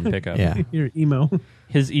 microphone pickup. Yeah. Your emo.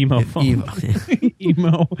 His emo phone. Evo.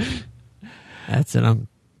 Emo. That's it.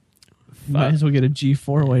 Might as well get a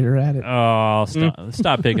G4 while you're at it. Oh,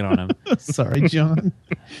 stop picking on him. Sorry, John.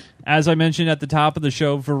 As I mentioned at the top of the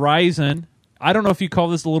show, Verizon, I don't know if you call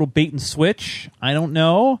this a little bait and switch. I don't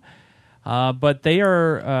know. But they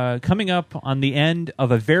are coming up on the end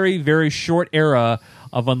of a very, very short era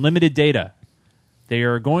of unlimited data. They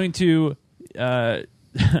are going to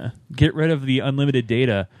get rid of the unlimited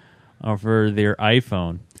data for their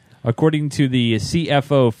iPhone. According to the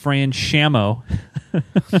CFO, Fran Shamo,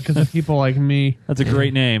 Because of people like me. that's a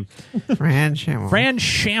great name. Fran Shamo. Fran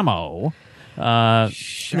Shamo. Now,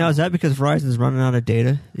 is that because Verizon's running out of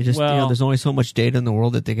data? They just, Well- there's only so much data in the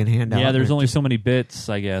world that they can hand out. Yeah, there's They're only just- so many bits,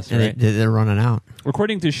 I guess, and right? they're running out.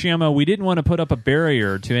 According to Shamo, we didn't want to put up a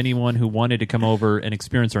barrier to anyone who wanted to come over and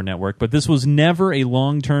experience our network, but this was never a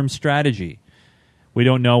long-term strategy. We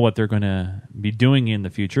don't know what they're going to be doing in the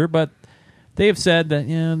future, but they have said that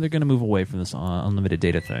they're going to move away from this unlimited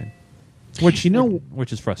data thing, which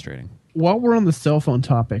which is frustrating. While we're on the cell phone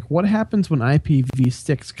topic, what happens when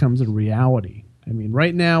IPv6 comes in reality? I mean,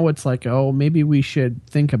 right now it's like, oh, maybe we should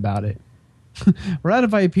think about it. We're out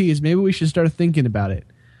of IPs. Maybe we should start thinking about it.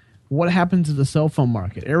 What happens to the cell phone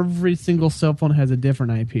market? Every single cell phone has a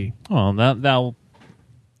different IP. Well, that'll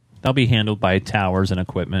be handled by towers and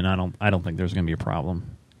equipment. I don't think there's going to be a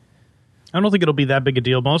problem. I don't think it'll be that big a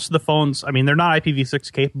deal. Most of the phones, I mean, they're not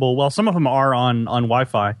IPv6 capable. Well, some of them are on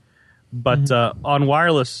Wi-Fi, but on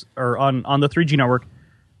wireless or on the 3G network,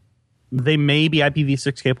 they may be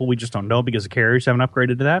IPv6 capable. We just don't know because the carriers haven't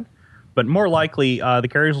upgraded to that. But more likely, the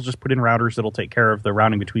carriers will just put in routers that'll take care of the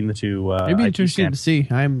routing between the two. It'd be IP interesting to see.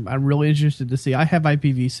 I'm really interested to see. I have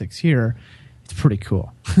IPv6 here. It's pretty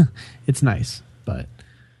cool. It's nice, but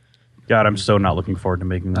God, I'm so not looking forward to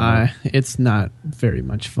making that. it's not very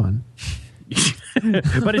much fun.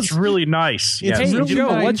 But it's really nice. It's Yes. Hey, really Joe,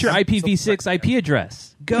 nice. what's your IPv6 IP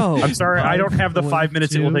address? Go. I'm sorry, I don't have the 5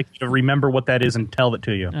 minutes it will 512. take you to remember what that is and tell it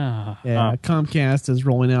to you. Yeah, Comcast is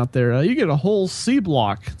rolling out there. You get a whole C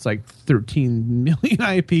block. It's like 13 million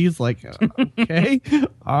IPs. Like, okay,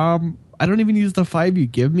 I don't even use the 5 you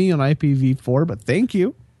give me on IPv4, but thank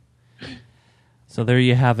you. So there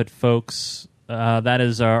you have it, folks. That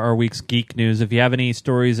is our week's geek news. If you have any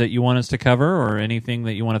stories that you want us to cover or anything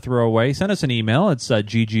that you want to throw away, send us an email. It's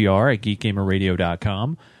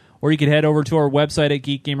ggr@geekgamerradio.com. Or you can head over to our website at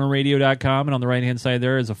geekgamerradio.com, and on the right-hand side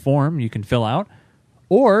there is a form you can fill out.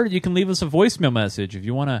 Or you can leave us a voicemail message. If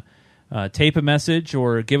you want to tape a message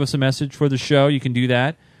or give us a message for the show, you can do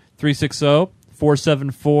that.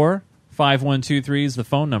 360-474-5123 is the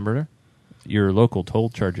phone number. Your local toll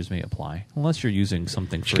charges may apply, unless you're using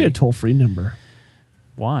something You should free. get a toll free number.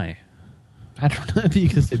 Why? I don't know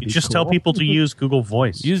because it'd You be just cool. tell people to use Google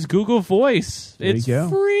Voice. Use Google Voice. There you It's go.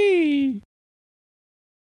 free.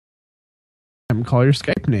 Call your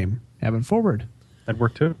Skype name. Have it forward. That'd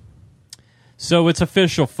work too. So it's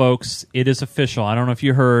official, folks. It is official. I don't know if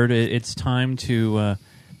you heard. It's time to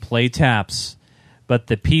play taps. But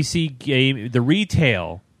the the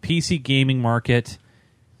retail PC gaming market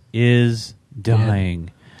is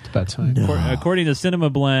dying. It's about time. According to Cinema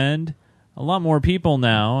Blend, a lot more people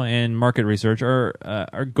now in market research are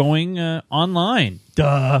going online.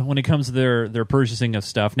 When it comes to their purchasing of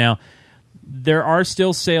stuff. Now, there are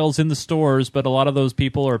still sales in the stores, but a lot of those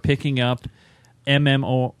people are picking up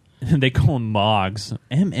MMO. They call them MOGs,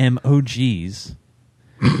 MMOGs.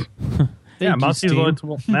 Yeah, Steam.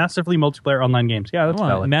 massively multiplayer online games. Yeah, that's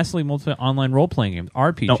valid. Massively multiple online role playing games,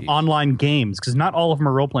 RPGs. No, online games, because not all of them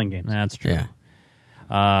are role-playing games. That's true.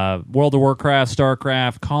 Yeah. World of Warcraft,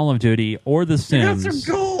 StarCraft, Call of Duty, or The Sims.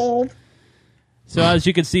 gold. So as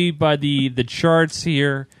you can see by the charts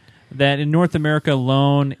here, that in North America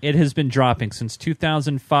alone, it has been dropping since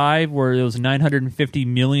 2005, where it was $950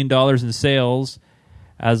 million in sales.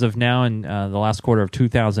 As of now, in the last quarter of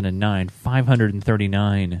 2009,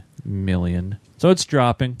 $539 million. So it's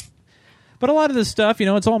dropping. But a lot of this stuff,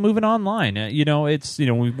 it's all moving online. It's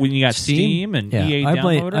when you got Steam and EA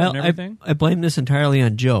Downloader and everything. I blame this entirely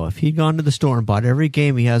on Joe. If he'd gone to the store and bought every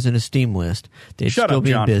game he has in his Steam list, they'd Shut still up,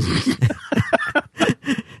 be John. in business.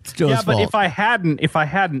 It's Joe's Yeah, but fault. if I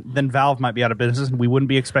hadn't, then Valve might be out of business, and we wouldn't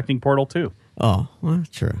be expecting Portal 2. Oh, well,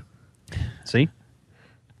 true. See,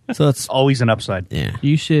 So it's always an upside. yeah.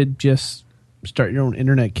 You should just start your own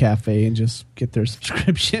internet cafe and just get their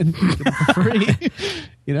subscription for free.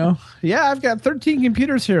 Yeah, I've got 13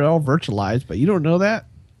 computers here, all virtualized, but you don't know that.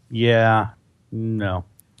 Yeah, no.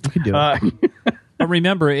 You could do it. But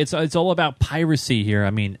remember, it's all about piracy here. I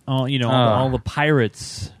mean, all the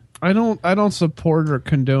pirates. I don't support or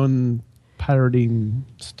condone pirating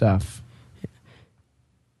stuff.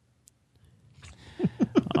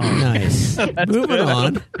 Nice. Moving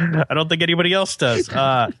on. I don't think anybody else does.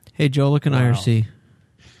 Hey, Joe, look in IRC.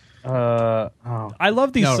 I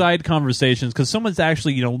love these side conversations because someone's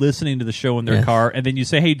actually listening to the show in their Yes. car, and then you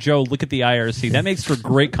say, "Hey, Joe, look at the IRC." That makes for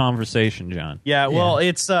great conversation, John. Yeah, well,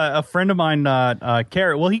 it's a friend of mine,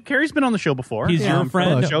 Carrie. Well, Carrie's been on the show before. He's your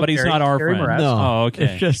friend, Show, but he's Carrie- not our Carrie friend. Moraz. No. Oh, okay.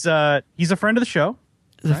 It's just He's a friend of the show.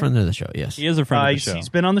 he's a friend of the show, yes. He is a friend of the show. He's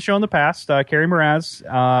been on the show in the past. Carrie Moraz.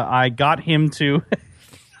 I got him to.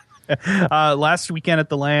 Last weekend at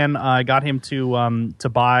the LAN, I got him to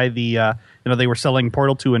buy the they were selling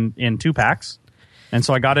Portal 2 in 2-packs. And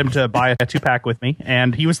so I got him to buy a 2-pack with me,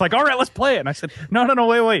 and he was like, "All right, let's play it." And I said, "No,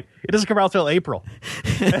 wait. It doesn't come out till April."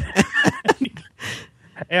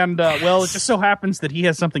 And well, it just so happens that he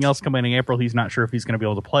has something else coming in April. He's not sure if he's going to be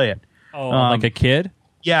able to play it. Oh, like a kid?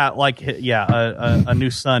 Yeah, a new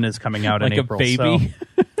son is coming out like in April. Like a baby?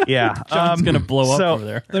 So, yeah, John's going to blow up over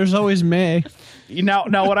there. There's always May. Now,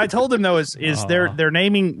 what I told him though is they're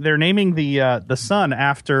naming the son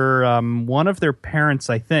after one of their parents,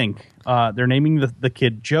 I think. They're naming the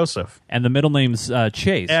kid Joseph, and the middle name's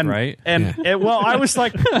Chase, right? And well, I was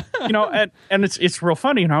like, and it's real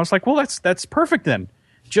funny, and I was like, well, that's perfect then.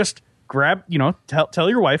 Just grab, tell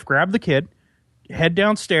your wife, grab the kid, head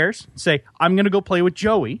downstairs, say, I'm going to go play with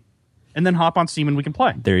Joey, and then hop on Steam and we can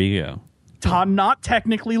play. There you go. Tom not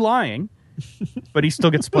technically lying, but he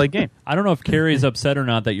still gets to play a game. I don't know if Carrie's upset or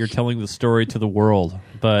not that you're telling the story to the world,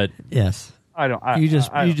 but yes. You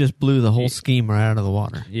just blew the whole scheme right out of the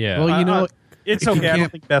water. Yeah. Well, it's okay. I don't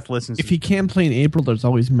think Beth listens. If you can't play in April, there's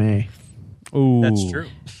always May. Ooh. That's true.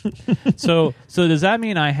 So does that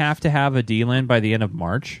mean I have to have a D-Land by the end of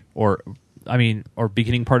March, or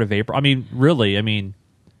beginning part of April? Really? Am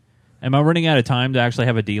I running out of time to actually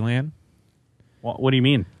have a D-Land? What do you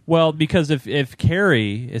mean? Well, because if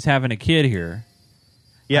Carrie is having a kid here,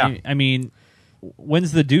 yeah.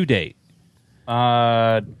 When's the due date?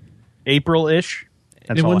 April-ish.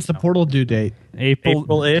 And when's the Portal due date?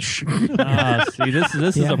 April-ish. See,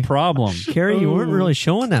 this is a problem. Carrie, you weren't really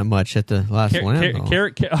showing that much at the last LAN.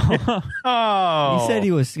 Oh. He said he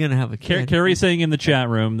was going to have a kid. Carrie's saying in the chat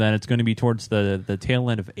room that it's going to be towards the tail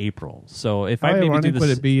end of April. So if I maybe do this, would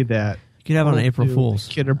it be that you could have it on April Fool's?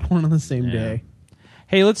 Kid are born on the same day.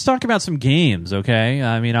 Hey, let's talk about some games, okay?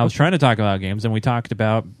 I was trying to talk about games, and we talked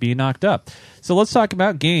about being knocked up. So let's talk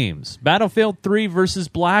about games. Battlefield 3 versus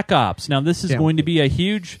Black Ops. Now, this is going to be a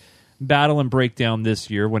huge battle and breakdown this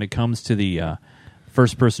year when it comes to the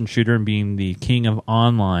first-person shooter and being the king of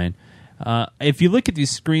online. If you look at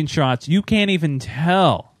these screenshots, you can't even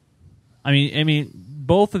tell.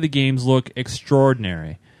 Both of the games look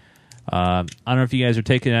extraordinary. I don't know if you guys are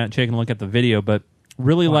taking a look at the video, but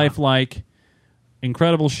really lifelike.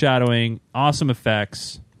 Incredible shadowing, awesome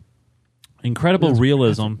effects, incredible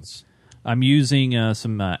realism. I'm using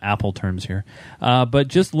some Apple terms here, but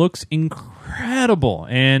just looks incredible.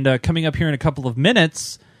 And coming up here in a couple of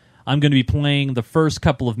minutes, I'm going to be playing the first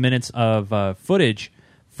couple of minutes of footage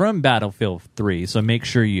from Battlefield 3, so make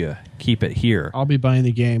sure you keep it here. I'll be buying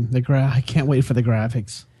the game. I can't wait for the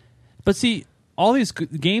graphics. But see, all these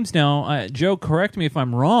games now, Joe, correct me if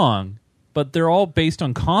I'm wrong, but they're all based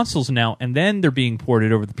on consoles now, and then they're being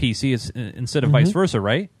ported over the PC instead of vice versa,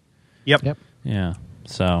 right? Yep. Yeah.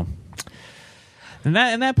 So, and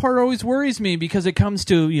that part always worries me because it comes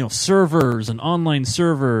to servers and online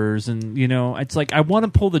servers, and it's like I want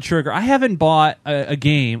to pull the trigger. I haven't bought a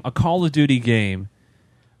Call of Duty game,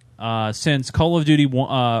 since Call of Duty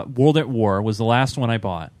World at War was the last one I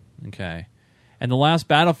bought. Okay, and the last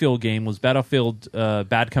Battlefield game was Battlefield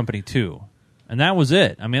Bad Company 2. And that was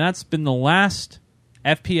it. That's been the last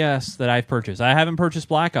FPS that I've purchased. I haven't purchased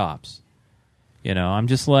Black Ops. I'm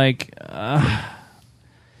just like,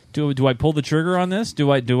 do I pull the trigger on this? Do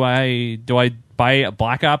I buy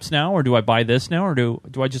Black Ops now, or do I buy this now, or do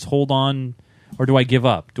I just hold on, or do I give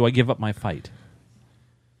up? Do I give up my fight?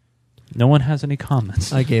 No one has any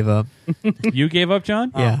comments. I gave up. You gave up,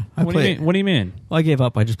 John? Yeah. What do you mean? Well, I gave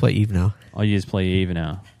up. I just play Eve now. Oh, you just play Eve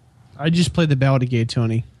now. I just play the Battle Gate,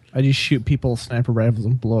 Tony. I just shoot people with sniper rifles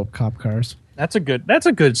and blow up cop cars. That's a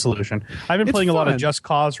good solution. I've been playing a lot of Just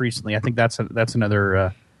Cause recently. I think that's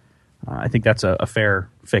another. I think that's a fair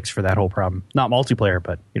fix for that whole problem. Not multiplayer,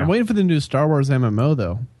 but I'm waiting for the new Star Wars MMO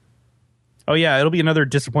though. Oh yeah, it'll be another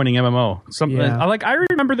disappointing MMO. I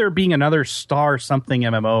remember there being another Star something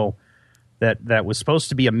MMO that was supposed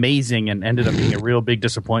to be amazing and ended up being a real big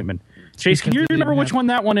disappointment. Chase, can you remember which one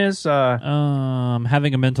that one is?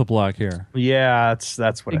 Having a mental block here. Yeah,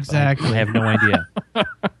 that's what exactly. I have no idea.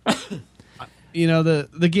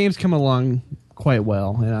 The game's come along quite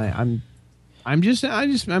well, and I'm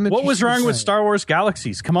what was wrong with Star Wars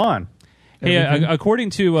Galaxies? Come on. Hey, according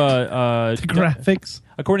to the graphics,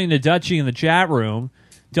 according to Dutchie in the chat room,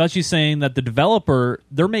 Dutchie's saying that the developer,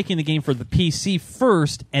 they're making the game for the PC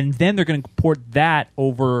first, and then they're going to port that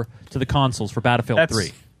over to the consoles for Battlefield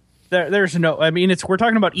 3. There's no. We're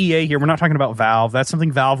talking about EA here. We're not talking about Valve. That's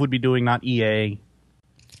something Valve would be doing, not EA.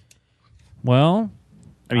 Well,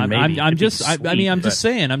 maybe I'm just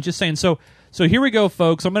saying. So So here we go,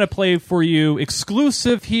 folks. I'm going to play for you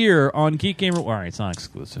exclusive here on Geek Gamer. All right, it's not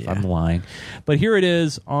exclusive. I'm lying. But here it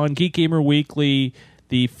is on Geek Gamer Weekly,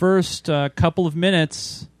 the first couple of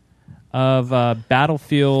minutes of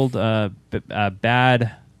Battlefield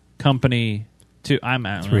Bad Company 2.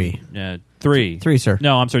 I'm 3. 3. 3, sir.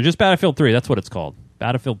 No, I'm sorry. Just Battlefield 3. That's what it's called.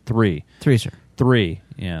 Battlefield 3. 3, sir. 3.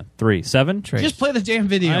 Yeah, 3. 7? Trace. Just play the damn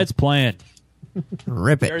video. It's playing.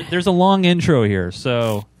 Rip it. There's a long intro here,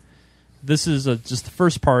 so this is just the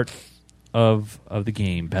first part of the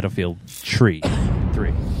game, Battlefield 3.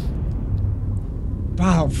 Battlefield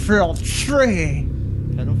 3.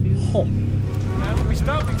 Battlefield? What are we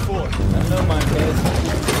stopping for? I don't know, my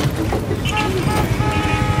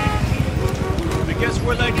I guess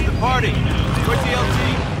we're late to the party. Where's the LT?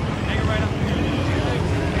 Hang it right up.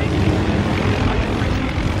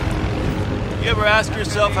 You ever ask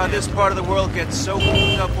yourself how this part of the world gets so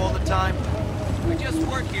hooked up all the time? We just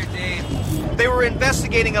work here, Dave. They were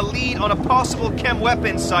investigating a lead on a possible chem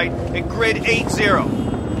weapons site at Grid 80.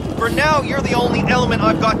 For now, you're the only element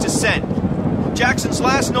I've got to send. Jackson's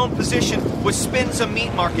last known position was Spinza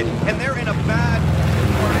Meat Market, and they're in a bad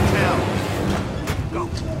part of town.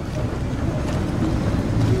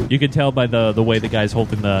 Go. You can tell by the way the guy's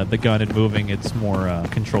holding the gun and moving, it's more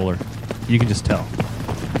controller. You can just tell.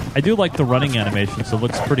 I do like the running animation, so it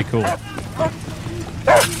looks pretty cool.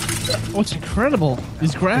 Oh, it's incredible.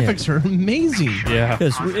 These graphics are amazing. Yeah.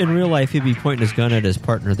 Because in real life, he'd be pointing his gun at his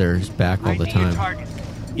partner there's back all the time.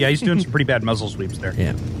 Yeah, he's doing some pretty bad muzzle sweeps there.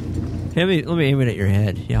 Yeah. Hey, let me aim it at your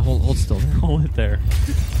head. Yeah, hold still there. Hold it there.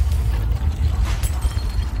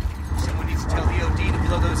 Someone needs to tell the OD to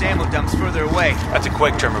blow those ammo dumps further away. That's a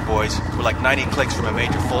quick trimmer, boys. We're like 90 clicks from a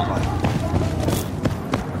major fault line.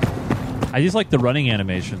 I just like the running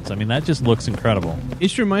animations. I mean, that just looks incredible. It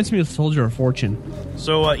just reminds me of Soldier of Fortune.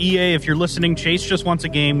 So, EA, if you're listening, Chase just wants a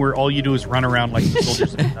game where all you do is run around like the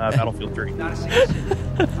soldiers in Battlefield 3. Not a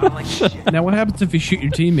single I'm like shit. Now, what happens if you shoot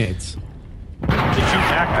your teammates? They shoot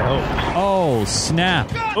back, I hope. Oh, snap.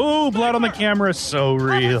 Oh, blood on the camera, so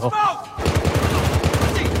real.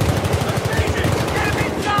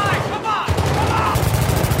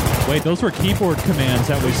 Wait, those were keyboard commands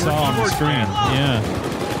that we saw on the screen. Yeah.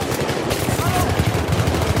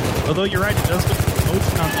 Although you're right, it does look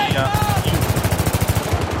motion on the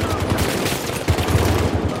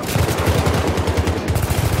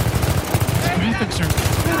Graphics are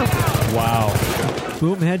incredible. Wow.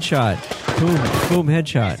 Boom, headshot. Boom,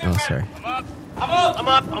 headshot. Oh, sorry. I'm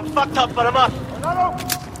up. I'm fucked up, but I'm up.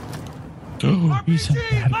 Oh, he's a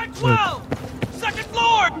bad Mike 12! Second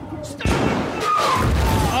floor!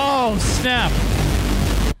 Oh, snap.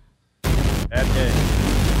 bad day.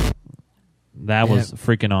 That was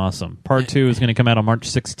freaking awesome. Part 2 is going to come out on March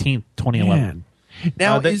 16th, 2011. Man.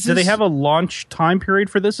 Now, Do they have a launch time period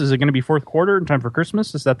for this? Is it going to be fourth quarter in time for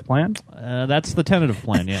Christmas? Is that the plan? That's the tentative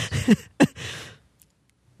plan, yes.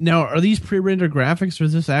 Now, are these pre-rendered graphics or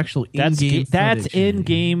is this actual in-game That's footage?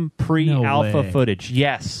 in-game pre-alpha way. footage.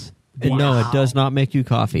 Yes. And no, it does not make you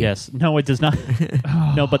coffee. Yes. No, it does not.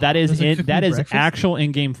 No, but that is Does it cook that me is breakfast? actual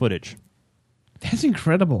in-game footage. That's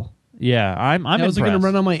incredible. Yeah, I'm Now, is it going impressed. to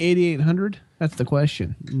run on my 8800? That's the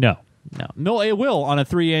question. No. It will on a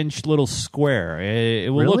 3-inch little square. It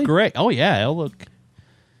will Really? look great. Oh yeah, it'll look.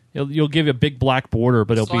 You'll give you a big black border,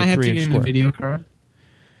 but it'll So be I a have to 3-inch get in square. a video card?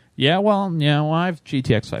 Yeah, well, I have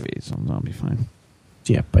GTX 580, so I'll be fine.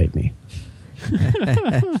 Yeah, bite me.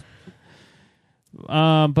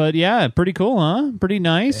 But yeah, pretty cool, huh? Pretty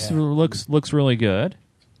nice. Yeah. Looks really good.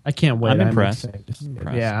 I can't wait. I'm impressed.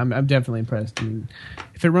 excited. Yeah, I'm definitely impressed. I mean,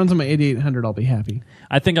 if it runs on my 8800, I'll be happy.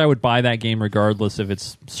 I think I would buy that game regardless if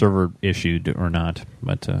it's server issued or not.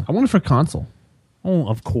 But I want it for console. oh,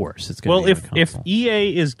 of course, it's going Well, to be if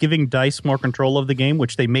EA is giving DICE more control of the game,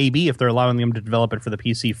 which they may be if they're allowing them to develop it for the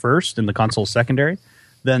PC first and the console secondary,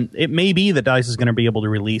 then it may be that DICE is going to be able to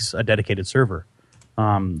release a dedicated server.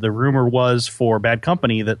 The rumor was for Bad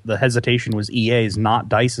Company that the hesitation was EA's, not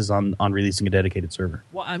DICE's, on releasing a dedicated server.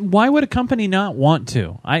 why would a company not want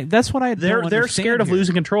to? That's what I don't They're understand scared of here.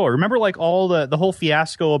 losing control. Remember, like all the whole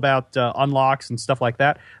fiasco about unlocks and stuff like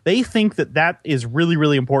that. They think that is really,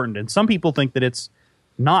 really important, and some people think that it's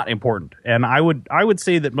not important. And I would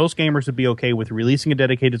say that most gamers would be okay with releasing a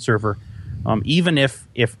dedicated server, even if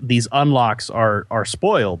these unlocks are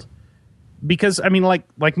spoiled. Because I mean,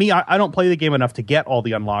 like me, I don't play the game enough to get all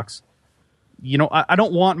the unlocks. You know, I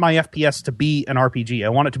don't want my FPS to be an RPG. I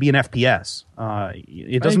want it to be an FPS.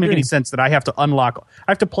 It doesn't make any sense that I have to unlock. I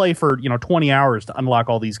have to play for 20 hours to unlock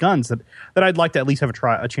all these guns that I'd like to at least have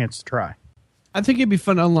a chance to try. I think it'd be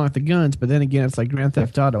fun to unlock the guns, but then again, it's like Grand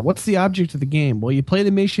Theft Auto. What's the object of the game? Well, you play the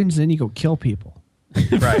missions, then you go kill people.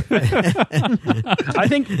 Right. I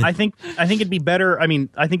think it'd be better. I mean,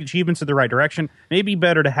 I think achievements are the right direction. Maybe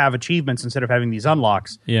better to have achievements instead of having these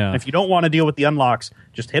unlocks. Yeah. And if you don't want to deal with the unlocks,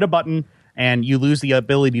 just hit a button and you lose the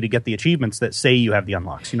ability to get the achievements that say you have the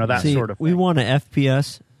unlocks. You know, that See, sort of thing. we want an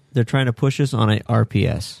FPS. They're trying to push us on a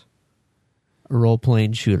RPS, a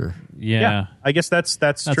role-playing shooter. Yeah. I guess that's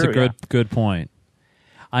true. a good point.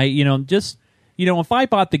 If I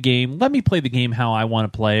bought the game, let me play the game how I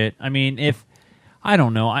want to play it. I mean, I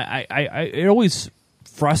don't know. It always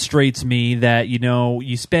frustrates me that,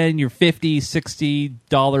 you spend your $50,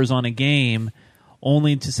 $60 on a game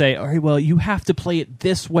only to say, all right, well, you have to play it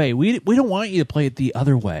this way. We don't want you to play it the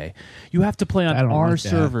other way. You have to play on our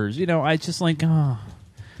servers. I just like, oh.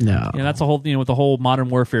 No. That's a whole, with the whole Modern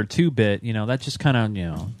Warfare 2 bit, that just kind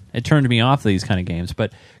of, it turned me off these kind of games.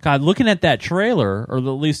 But, God, looking at that trailer, or at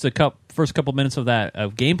least the first couple minutes of that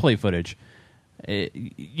of gameplay footage,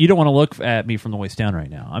 you don't want to look at me from the waist down right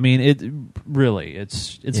now. I mean, it's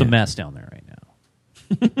a mess down there right now.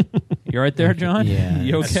 You right there, John? Yeah.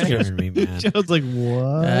 You okay? You're scaring me, man. Joe's like,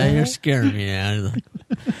 what? You're scaring me, man.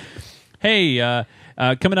 Hey,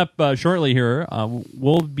 coming up shortly here,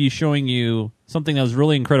 we'll be showing you something that was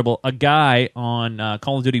really incredible. A guy on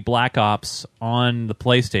Call of Duty Black Ops on the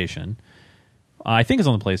PlayStation. I think it's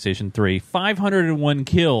on the PlayStation 3. 501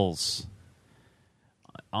 kills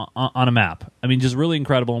on a map. I mean, just really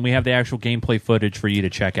incredible. And we have the actual gameplay footage for you to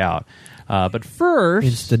check out. But first...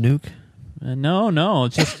 Insta-nuke? No.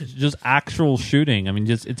 It's just actual shooting. I mean,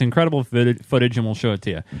 it's incredible footage, and we'll show it to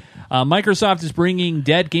you. Microsoft is bringing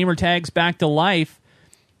dead gamer tags back to life.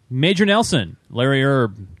 Major Nelson, Larry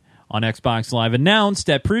Erb, on Xbox Live announced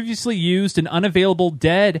that previously used and unavailable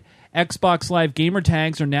dead Xbox Live gamer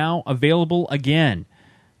tags are now available again.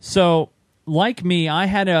 So, like me, I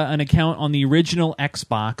had an account on the original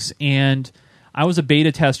Xbox, and I was a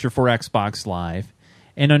beta tester for Xbox Live.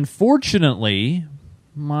 And unfortunately,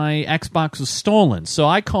 my Xbox was stolen. So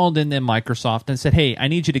I called in to Microsoft and said, hey, I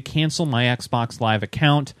need you to cancel my Xbox Live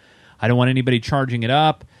account. I don't want anybody charging it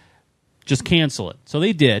up. Just cancel it. So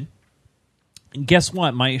they did. And guess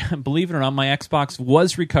what? Believe it or not, my Xbox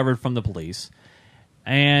was recovered from the police,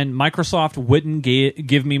 and Microsoft wouldn't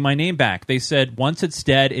give me my name back. They said, once it's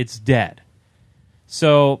dead, it's dead.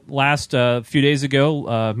 So last few days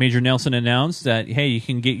ago, Major Nelson announced that, hey, you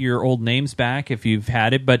can get your old names back if you've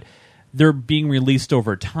had it, but they're being released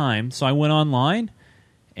over time. So I went online,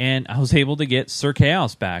 and I was able to get Sir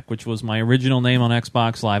Chaos back, which was my original name on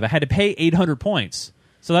Xbox Live. I had to pay 800 points.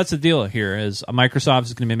 So that's the deal here, is Microsoft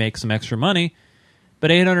is going to make some extra money,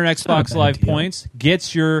 but 800 Xbox Live points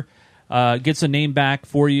gets a name back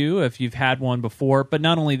for you if you've had one before. But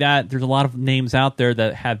not only that, there's a lot of names out there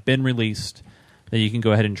that have been released that you can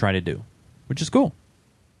go ahead and try to do, which is cool.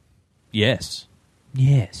 Yes.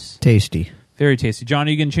 Tasty. Very tasty. John,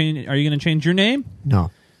 are you going to change your name?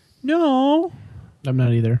 No. No. I'm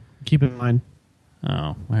not either. Keep in mind. Oh,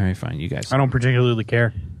 all right, fine. You guys. I don't particularly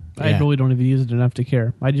care. I really don't even use it enough to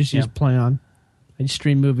care. I just use PlayOn. I just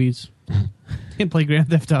stream movies and play Grand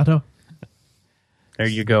Theft Auto. There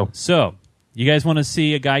you go. So, you guys want to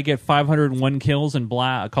see a guy get 501 kills in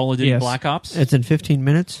Call of Duty Black Ops? It's in 15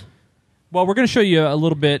 minutes? Well, we're going to show you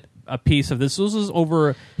a piece of this. This is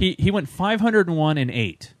over... He went 501 and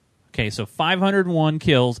 8. Okay, so 501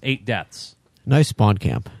 kills, 8 deaths. Nice spawn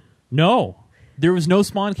camp. No. There was no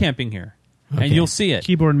spawn camping here. Okay. And you'll see it.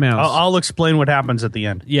 Keyboard and mouse. I'll explain what happens at the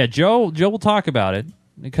end. Yeah, Joe will talk about it,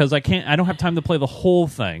 because I don't have time to play the whole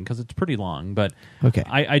thing because it's pretty long. But okay.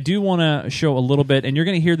 I do want to show a little bit, and you're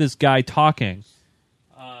going to hear this guy talking,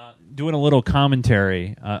 doing a little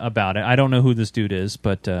commentary about it. I don't know who this dude is,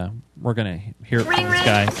 but we're going to hear it from this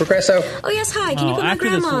guy. Progresso. Oh, yes, hi. Can you put my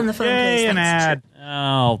grandma on the phone, please? An ad.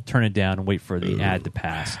 I'll turn it down and wait for the ad to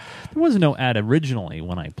pass. There was no ad originally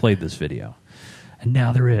when I played this video, and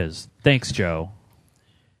now there is. Thanks, Joe.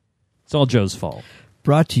 It's all Joe's fault.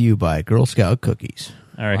 Brought to you by Girl Scout Cookies.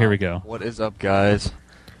 All right, here we go. What is up, guys?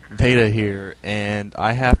 Veda here, and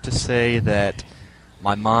I have to say that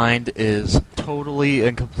my mind is totally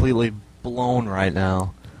and completely blown right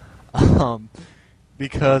now.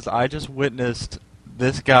 Because I just witnessed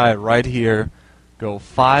this guy right here go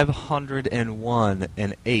 501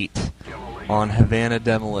 and 8 on Havana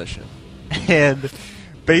Demolition. And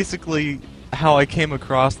basically how I came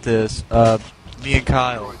across this, me and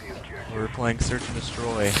Kyle, we were playing Search and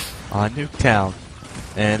Destroy on Nuketown.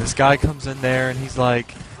 And this guy comes in there and he's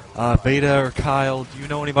like, Veda or Kyle, do you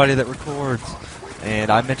know anybody that records?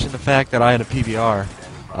 And I mentioned the fact that I had a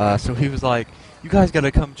PVR. So he was like, you guys got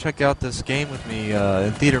to come check out this game with me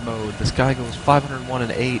in theater mode. This guy goes 501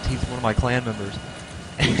 and 8. He's one of my clan members.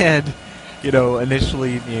 And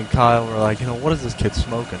initially me and Kyle were like, what is this kid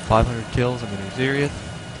smoking? 500 kills? I mean, are you serious?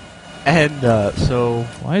 And so...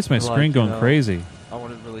 Why is my screen going crazy? I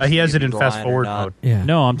wanted to really he has it in fast forward mode. Yeah.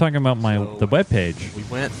 No, I'm talking about the web page. We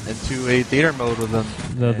went into a theater mode with them.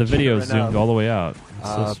 The video zoomed all the way out.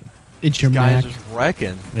 It's your guys Mac. just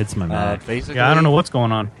wrecking. It's my Mac. Basically, Yeah, I don't know what's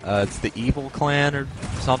going on. It's the Evil Clan or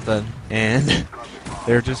something, and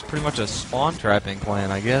they're just pretty much a spawn trapping clan,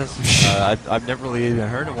 I guess. I've never really even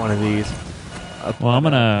heard of one of these. Well, I'm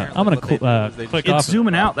gonna click It's off.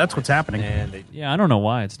 zooming out. That's what's happening. And Yeah, I don't know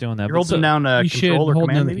why it's doing that. You're holding down You should control or hold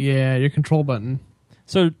command. down, maybe? yeah, your control button.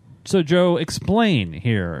 So Joe, explain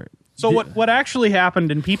here. So what actually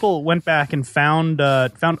happened? And people went back and found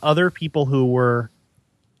other people who were.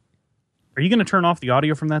 Are you going to turn off the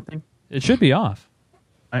audio from that thing? It should be off.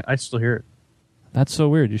 I still hear it. That's so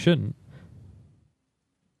weird. You shouldn't.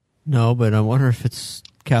 No, but I wonder if it's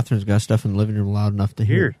Catherine's got stuff in the living room loud enough to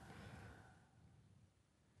hear. Weird.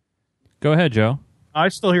 Go ahead, Joe. I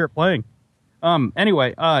still hear it playing.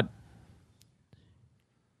 Anyway,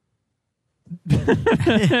 Is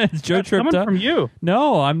Joe that's tripped coming up? from you.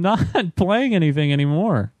 No, I'm not playing anything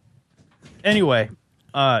anymore. Anyway,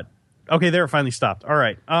 okay, there it finally stopped. All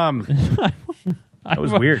right. That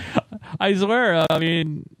was weird. I swear. I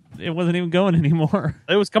mean, it wasn't even going anymore.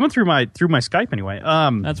 It was coming through my Skype anyway.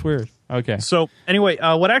 That's weird. Okay. So anyway,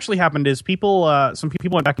 what actually happened is some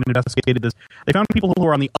people went back and investigated this. They found people who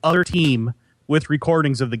were on the other team with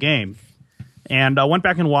recordings of the game, and went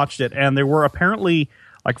back and watched it. And there were apparently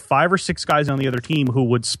like 5 or 6 guys on the other team who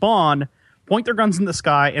would spawn, point their guns in the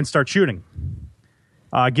sky, and start shooting,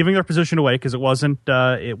 giving their position away because it wasn't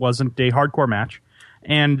a hardcore match.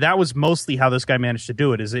 And that was mostly how this guy managed to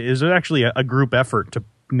do it. Is actually a group effort to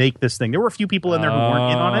make this thing. There were a few people in there who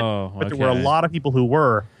weren't in on it, but there were a lot of people who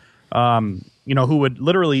were. Who would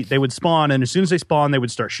literally, they would spawn, and as soon as they spawn, they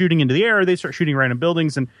would start shooting into the air. They start shooting random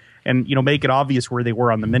buildings and make it obvious where they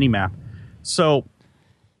were on the mini map. So,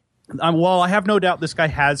 while I have no doubt this guy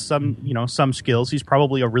has some skills, he's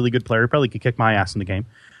probably a really good player. He probably could kick my ass in the game.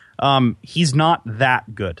 He's not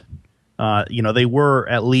that good. They were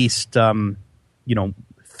at least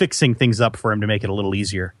fixing things up for him to make it a little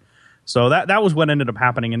easier. So that was what ended up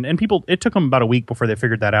happening, and people, it took them about a week before they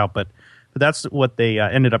figured that out, but that's what they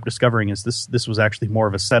ended up discovering is this was actually more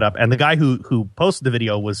of a setup, and the guy who posted the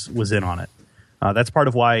video was in on it. That's part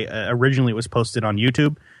of why originally it was posted on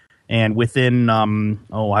YouTube, and within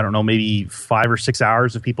I don't know, maybe 5 or 6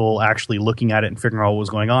 hours of people actually looking at it and figuring out what was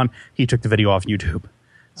going on, he took the video off YouTube.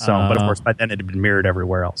 So, but of course by then it had been mirrored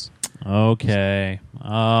everywhere else. Okay.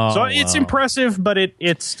 Oh, so it's impressive, but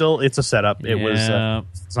it's a setup. It was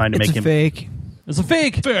designed to make him fake. It's a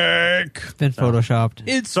fake. Fake. Been photoshopped.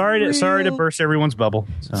 It's sorry to burst everyone's bubble.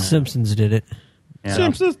 So. Simpsons did it. Yeah.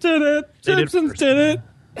 Simpsons did it. Simpsons did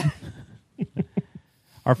it.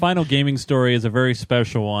 Our final gaming story is a very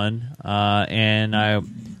special one, and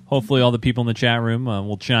hopefully all the people in the chat room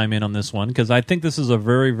will chime in on this one because I think this is a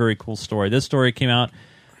very, very cool story. This story came out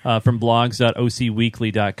from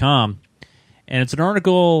blogs.ocweekly.com, and it's an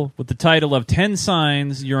article with the title of 10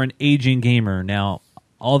 Signs You're an Aging Gamer. Now,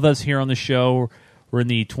 all of us here on the show, we're in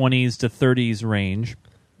the 20s to 30s range,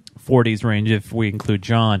 40s range if we include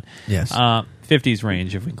John. Yes. 50s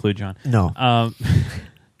range if we include John. No.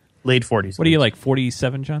 Late 40s. What are you, like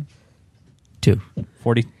 47, John?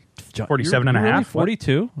 40, John, 47 and a half?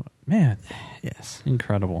 42? Man. Yes.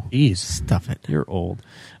 Incredible. Jeez. Stuff it. You're old.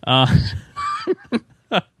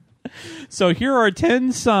 So here are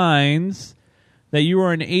 10 signs that you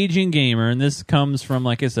are an aging gamer, and this comes from,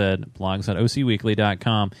 like I said,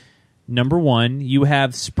 blogs.ocweekly.com. Number 1, you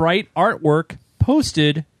have sprite artwork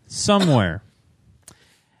posted somewhere.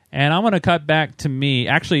 And I'm going to cut back to me.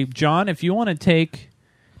 Actually, John, if you want to take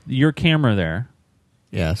your camera there,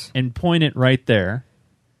 yes, and point it right there,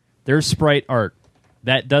 there's sprite art.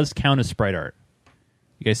 That does count as sprite art.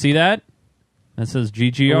 You guys see that? That says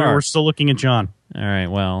GGR. We're still looking at John. All right,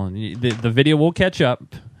 well, the video will catch up,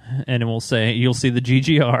 and it will say, you'll see the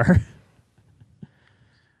GGR. And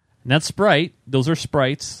that's Sprite. Those are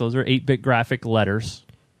sprites. Those are 8-bit graphic letters.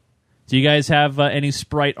 Do you guys have any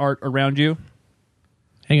sprite art around you?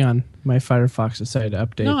 Hang on. My Firefox decided to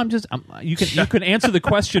update. No, you can answer the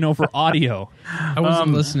question over audio. I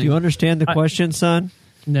wasn't listening. Do you understand the question, son?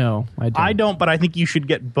 No, I don't. I don't, but I think you should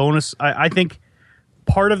get bonus. I think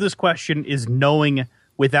part of this question is knowing,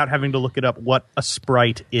 without having to look it up, what a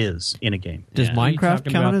sprite is in a game. Does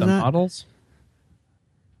Minecraft count as the that? models?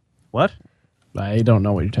 What? I don't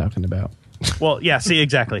know what you're talking about. Well, yeah, see,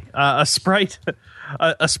 exactly. A sprite...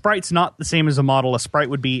 A sprite's not the same as a model. A sprite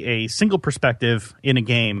would be a single perspective in a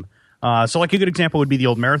game So like a good example would be the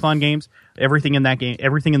old Marathon games. Everything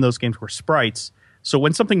in those games were sprites. So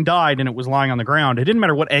when something died and it was lying on the ground, it didn't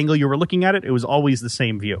matter what angle you were looking at it. It was always the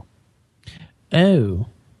same view. Oh.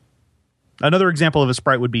 Another example of a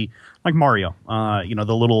sprite would be like Mario,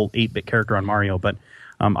 the little 8-bit character on Mario. But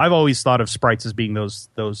I've always thought of sprites as being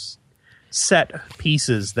those set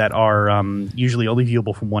pieces that are usually only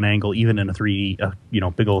viewable from one angle, even in a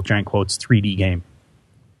 3D, big old giant quotes, 3D game.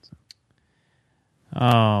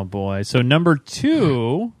 Oh, boy. So number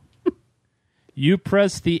 2, you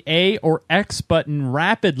press the A or X button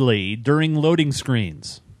rapidly during loading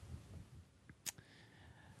screens.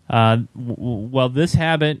 Well, this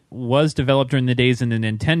habit was developed during the days in the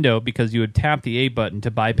Nintendo because you would tap the A button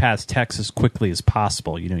to bypass text as quickly as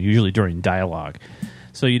possible, usually during dialogue.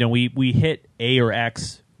 So, we hit A or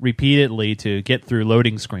X repeatedly to get through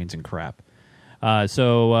loading screens and crap.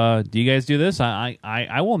 So do you guys do this?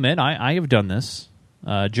 I will admit, I have done this.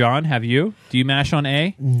 John, have you? Do you mash on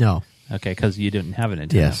A? No. Okay, because you didn't have a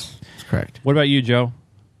Nintendo. Yes, that's correct. What about you, Joe?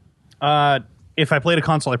 If I played a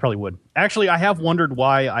console, I probably would. Actually, I have wondered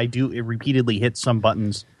why I do repeatedly hit some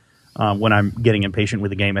buttons when I'm getting impatient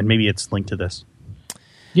with a game, and maybe it's linked to this.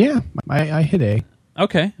 Yeah, I hit A.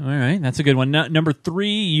 Okay, all right. That's a good one. Number 3,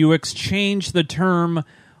 you exchange the term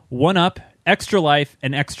 1-up, Extra Life,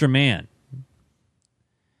 and Extra Man.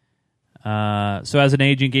 So as an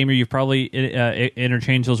aging gamer, you've probably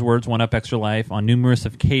interchanged those words, 1-up, Extra Life, on numerous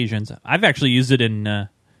occasions. I've actually used it in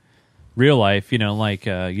real life,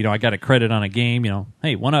 I got a credit on a game,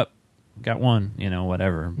 hey, 1-up, got one,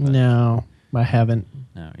 whatever. But no, I haven't.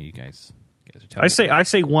 No, you guys are telling I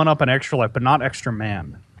say 1-up and Extra Life, but not Extra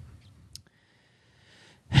Man.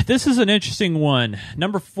 This is an interesting one.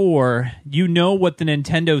 Number 4, you know what the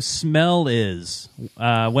Nintendo smell is.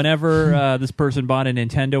 Whenever this person bought a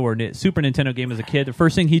Nintendo or Super Nintendo game as a kid, the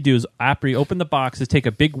first thing he'd do is, after he opened the box, is take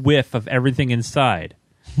a big whiff of everything inside.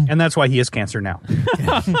 And that's why he has cancer now. So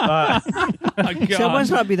I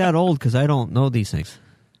must not be that old because I don't know these things.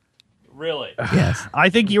 Really? Yes. I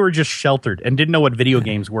think you were just sheltered and didn't know what video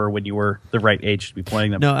games were when you were the right age to be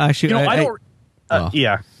playing them. No, actually, I don't.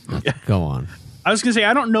 Yeah. Go on. I was going to say,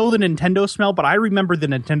 I don't know the Nintendo smell, but I remember the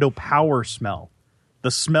Nintendo Power smell. The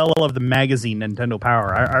smell of the magazine Nintendo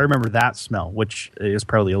Power. I remember that smell, which is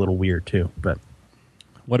probably a little weird, too. But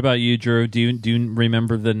what about you, Drew? Do you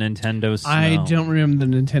remember the Nintendo smell? I don't remember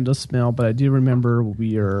the Nintendo smell, but I do remember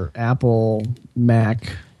your Apple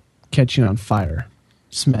Mac catching on fire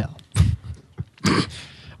smell.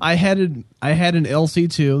 I had an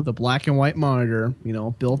LC2, the black and white monitor,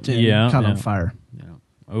 built in, caught on fire. Yeah.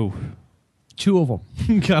 Oh. 2 of them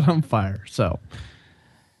got on fire. So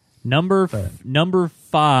number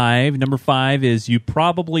 5 is you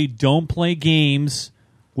probably don't play games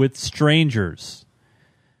with strangers.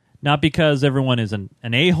 Not because everyone is an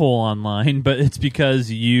a-hole online, but it's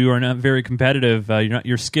because you are not very competitive.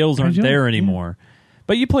 Your skills aren't there anymore. Yeah.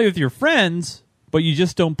 But you play with your friends, but you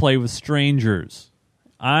just don't play with strangers.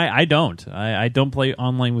 I don't. I don't play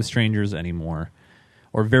online with strangers anymore.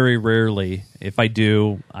 Or very rarely. If I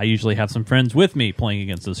do, I usually have some friends with me playing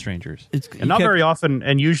against those strangers. And not very often,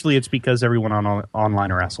 and usually it's because everyone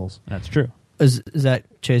online are assholes. That's true. Is that,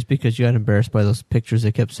 Chase, because you got embarrassed by those pictures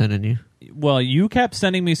they kept sending you? Well, you kept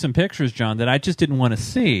sending me some pictures, John, that I just didn't want to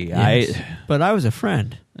see. Yes, but I was a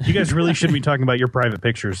friend. You guys really shouldn't be talking about your private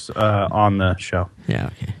pictures on the show. Yeah,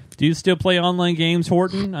 okay. Do you still play online games,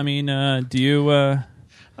 Horton? I mean, do you...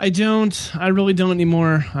 I don't. I really don't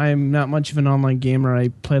anymore. I'm not much of an online gamer. I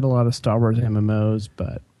played a lot of Star Wars MMOs,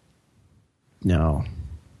 but no.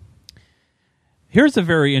 Here's a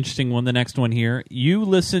very interesting one, the next one here. You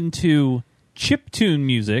listen to chiptune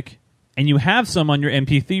music, and you have some on your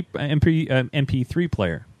MP3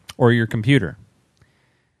 player or your computer.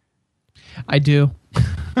 I do.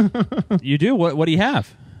 You do? What do you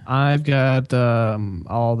have? I've got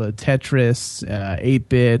all the Tetris,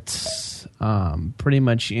 8-bits, pretty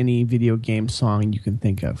much any video game song you can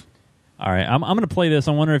think of. All right, I'm going to play this.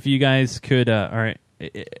 I wonder if you guys could. All right,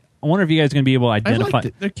 I wonder if you guys are going to be able to identify.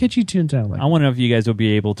 They're catchy tunes. I wonder if you guys will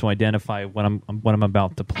be able to identify what I'm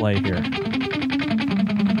about to play here.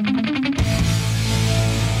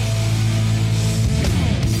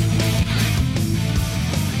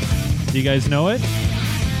 Do you guys know it?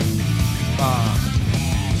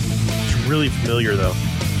 It's really familiar, though.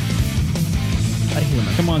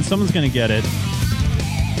 Come on, someone's going to get it.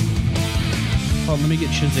 Oh, let me get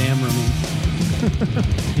Shazam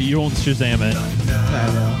removed. You won't Shazam it.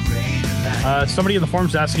 I know. Somebody in the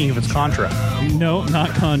forum's asking if it's Contra. No, not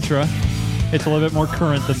Contra. It's a little bit more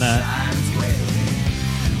current than that.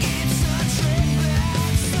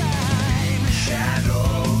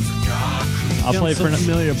 play it for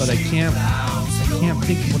familiar, but I can't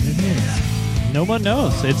think of what it is. No one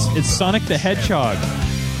knows. It's Sonic the Hedgehog.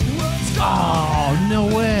 Oh, no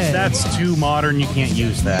way. That's too modern. You can't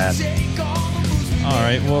use that. All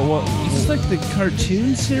right. Well, Is this like the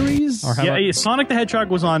cartoon series? Or how Yeah, about- Sonic the Hedgehog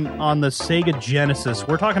was on the Sega Genesis.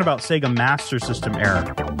 We're talking about Sega Master System era.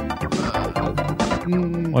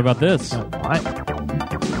 what about this? What?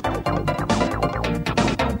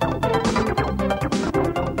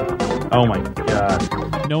 Oh my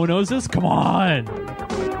god. No one knows this? Come on.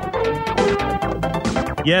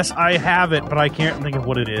 Yes, I have it, but I can't think of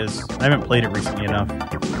what it is. I haven't played it recently enough.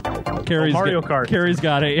 Carrie's Mario Kart. Carrie's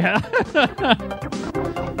got it, yeah.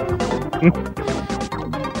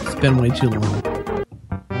 It's been way too long.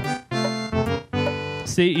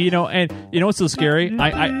 See, and what's so scary?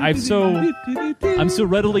 I'm so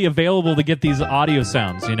readily available to get these audio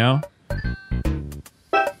sounds,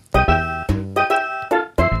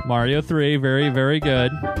 Mario 3, very, very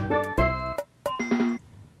good.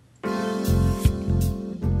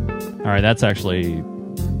 All right, that's actually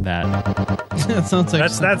that. That sounds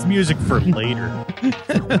like That's music for later.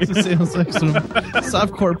 it sounds like some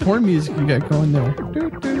softcore porn music you got going there.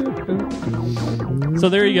 So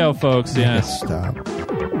there you go, folks. Yeah, Stop.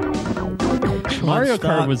 Mario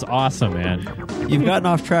Stop. Kart was awesome, man. You've gotten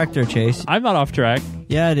off track there, Chase. I'm not off track.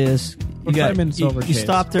 Yeah, it is. We're 5 minutes over, You Chase.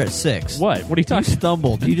 stopped there at 6. What? What are you You talking?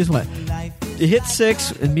 stumbled. You just went. You hit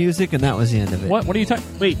 6 in music, and that was the end of it. What? What are you talking?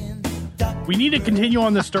 Wait, we need to continue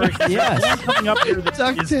on this story. Yes. There's one coming up here that is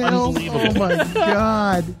DuckTales. unbelievable. Oh my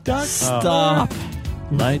god. Stop.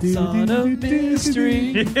 Lights on a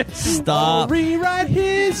mystery. Stop. Rewrite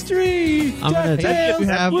history. I'm gonna You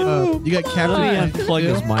have you got Let me Captain unplug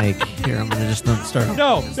his mic. Here, I'm gonna just start.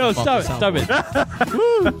 No, stop it. Stop it.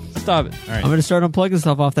 Woo. Stop it. All I'm right. gonna start unplugging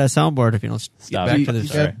stuff off that soundboard if you don't get Stop back it. to You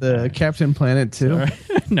this. got the Captain Planet too.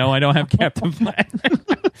 No, I don't have Captain Planet.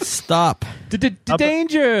 Stop.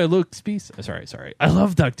 Danger, Luke Spees. Sorry. I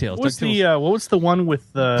love DuckTales. What was DuckTales. what was the one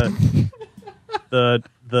with the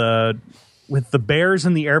with the bears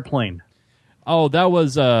in the airplane? Oh, that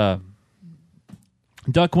was Duckwing.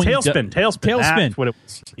 Tailspin. Tailspin. That's what it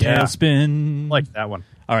was. Yeah, Tailspin. like that one.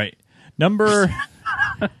 All right. Number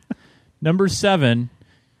 7.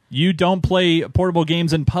 You don't play portable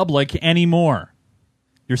games in public anymore.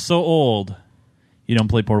 You're so old. You don't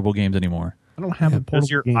play portable games anymore. I don't have a portable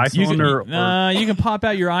Does your game. iPhone You can, or you can pop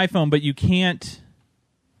out your iPhone, but you can't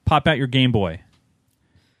pop out your Game Boy.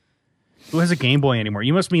 who has a Game Boy anymore?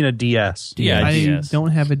 You must mean a DS. Yeah, I DS.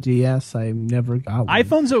 don't have a DS. I never got one.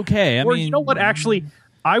 iPhone's okay. I Or mean, you know what? Actually,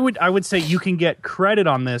 I would say you can get credit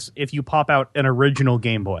on this if you pop out an original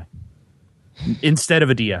Game Boy instead of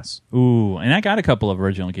a DS. Ooh, and I got a couple of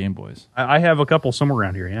original Game Boys. I have a couple somewhere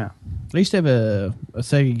around here. Yeah, I used to have a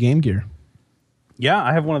Sega Game Gear. yeah,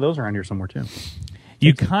 I have one of those around here somewhere too.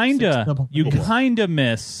 You double kinda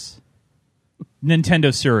miss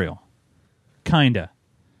Nintendo cereal. Kinda.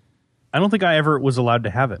 I don't think I ever was allowed to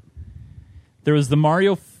have it. There was the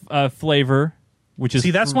Mario flavor, which is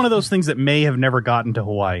See, that's one of those things that may have never gotten to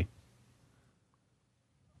Hawaii.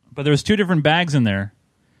 But there's 2 different bags in there.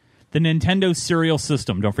 The Nintendo cereal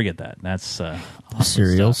system. Don't forget that. That's awesome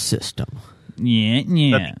Serial stuff. system. Yeah.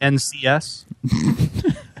 The NCS.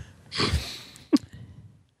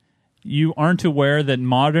 You aren't aware that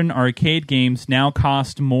modern arcade games now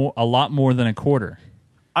cost a lot more than a quarter.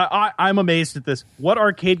 I'm amazed at this. What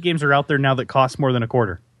arcade games are out there now that cost more than a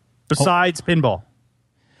quarter? Besides pinball.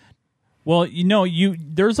 Well,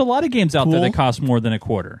 there's a lot of games out there Pool? that cost more than a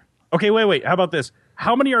quarter. Okay, wait. How about this?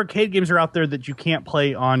 How many arcade games are out there that you can't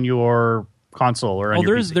play on your console or on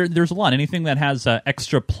your PC? There's a lot. Anything that has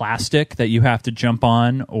extra plastic that you have to jump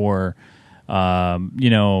on, or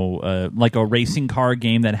like a racing car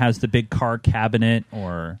game that has the big car cabinet,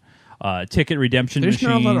 or ticket redemption There's machine.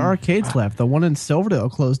 not a lot of arcades left. The one in Silverdale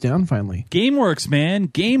closed down finally. GameWorks, man,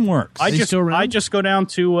 GameWorks. I still just go down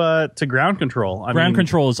to Ground Control. Ground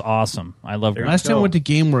Control is awesome. I love Ground Last time I go. went to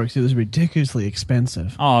GameWorks, it was ridiculously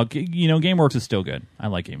expensive. Oh, GameWorks is still good. I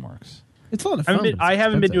like GameWorks. It's a lot of I fun. haven't been, but it's I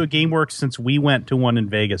haven't been to a expensive. GameWorks since we went to one in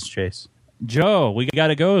Vegas, Chase. Joe, we got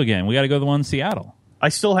to go again. We got to go to the one in Seattle. I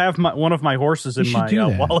still have one of my horses in You my should do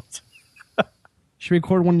that. wallet. Should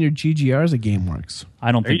record one of your GGRs at GameWorks.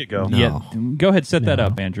 I don't There think you go. Yeah, go ahead, set that No.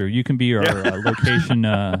 up, Andrew. You can be our location.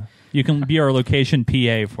 You can be our location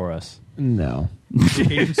PA for us. No.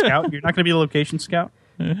 Location scout? You're not going to be a location scout?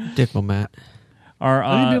 Diplomat. Our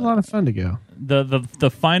It'd be a lot of fun to go.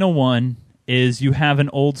 the final one is you have an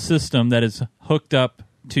old system that is hooked up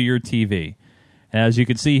to your TV. As you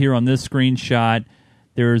can see here on this screenshot,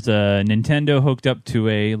 there's a Nintendo hooked up to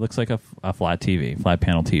looks like a flat TV, flat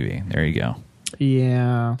panel TV. There you go.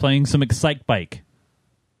 Yeah. Playing some Excite Bike.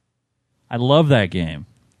 I love that game.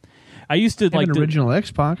 I used to like an original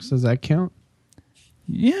Xbox. Does that count?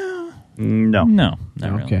 Yeah. No. No.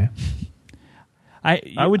 Not really. Okay.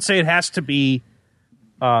 I would say it has to be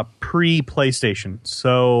pre-PlayStation.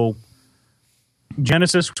 So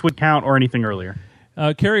Genesis would count or anything earlier.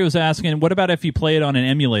 Carrie was asking, what about if you play it on an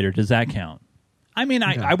emulator? Does that count? I mean,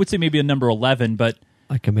 I would say maybe a number 11, but...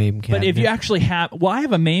 Like a MAME cabinet. But if you actually have... Well, I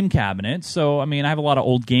have a MAME cabinet, so, I mean, I have a lot of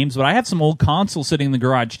old games, but I have some old consoles sitting in the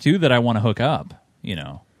garage, too, that I want to hook up, you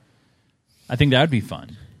know. I think that would be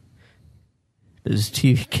fun. Does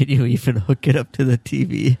TV? Can you even hook it up to the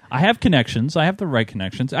TV? I have connections. I have the right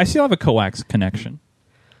connections. I still have a coax connection.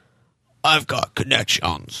 I've got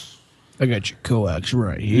connections. I got your coax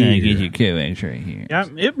right here. Yeah, I get your coax right here. Yeah,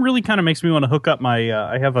 it really kind of makes me want to hook up my...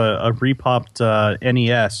 I have a repopped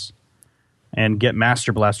NES and get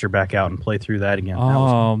Master Blaster back out and play through that again.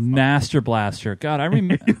 Oh, Master Blaster. God, I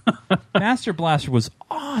remember... Master Blaster was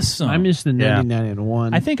awesome. I miss the 99 and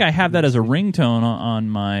 1. I think I have that as a ringtone on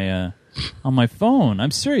my phone.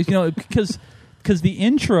 I'm serious, you know, because the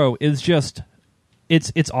intro is just...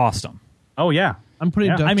 It's awesome. Oh, yeah. I'm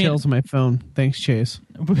putting DuckTales on my phone. Thanks, Chase.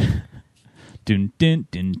 Dun, dun,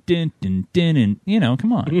 dun, dun, dun, dun, and, you know,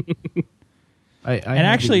 come on. And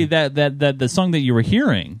actually, that the song that you were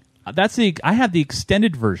hearing, I have the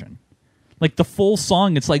extended version, like the full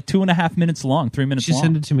song. It's like 2.5 minutes long, 3 minutes long.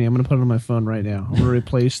 Send it to me. I'm going to put it on my phone right now. I'm going to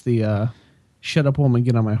replace the "Shut Up, Woman,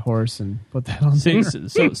 Get on My Horse" and put that on there.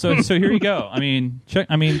 So here you go. I mean, check.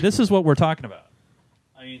 I mean, this is what we're talking about.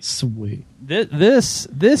 I mean, sweet. This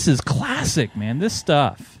is classic, man. This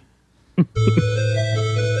stuff.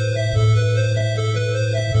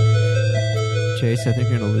 Chase, I think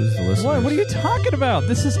you're going to lose the listeners. What are you talking about?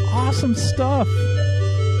 This is awesome stuff.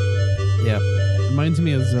 Yeah. Reminds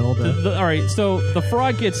me of Zelda. All right, so the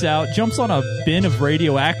frog gets out, jumps on a bin of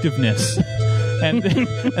radioactiveness, and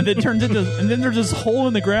then turns into... And then there's this hole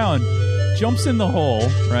in the ground. Jumps in the hole,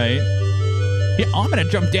 right? Yeah, I'm going to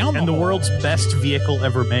jump down the world's best vehicle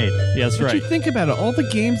ever made. Yes, but right. You think about it. All the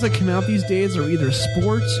games that come out these days are either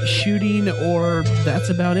sports, shooting, or that's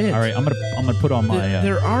about it. All right, I'm gonna put on my...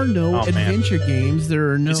 There are no adventure games.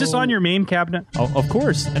 There are no... Is this on your MAME cabinet? Oh, of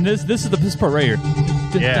course. And this is this part right here.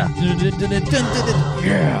 Yeah.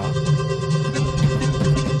 Yeah.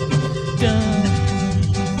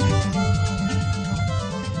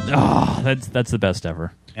 Oh, that's the best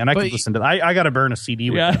ever. And I could listen to that. I got to burn a CD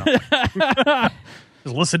with that.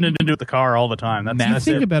 Just listening to it in the car all the time. That's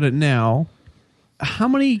you think about it now, how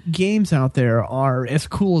many games out there are as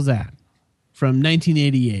cool as that from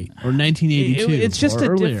 1988 or 1982? It's just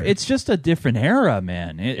earlier? it's just a different era,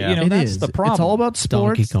 man. You know, that's the problem. It's all about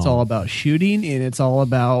sports. It's all about shooting, and it's all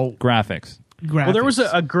about graphics. Well, there was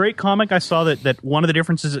a great comic I saw that one of the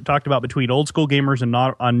differences it talked about between old school gamers and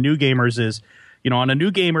not on new gamers is, you know, on a new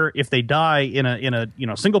gamer, if they die in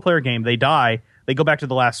a single player game, they die. They go back to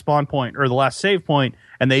the last spawn point or the last save point,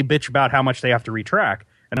 and they bitch about how much they have to retrack.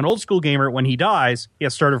 And an old school gamer, when he dies, he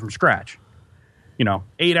has started from scratch. You know,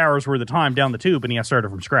 8 hours worth of time down the tube, and he has started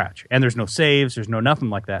from scratch. And there's no saves, there's no nothing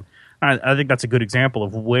like that. I think that's a good example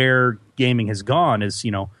of where gaming has gone. Is, you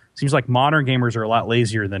know, seems like modern gamers are a lot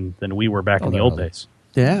lazier than we were back in the old days.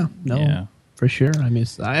 Yeah, for sure. I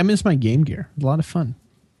miss my Game Gear. A lot of fun.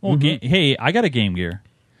 Well, hey, I got a Game Gear.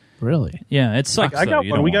 Really? Yeah, it sucks. I got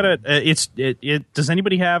one. We got it. Does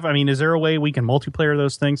anybody have? I mean, is there a way we can multiplayer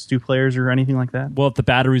those things, 2 players or anything like that? Well, if the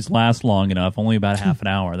batteries last long enough, only about half an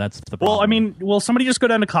hour. That's the problem. Well, I mean, somebody just go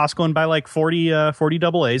down to Costco and buy like 40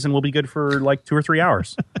 AA's, and we'll be good for like 2 or 3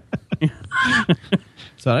 hours.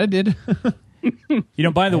 That's what I did. You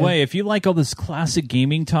know, by the way, if you like all this classic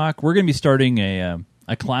gaming talk, we're going to be starting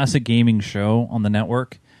a classic gaming show on the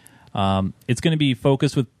network. It's going to be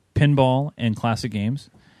focused with pinball and classic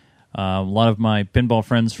games. A lot of my pinball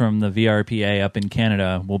friends from the VRPA up in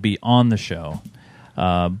Canada will be on the show.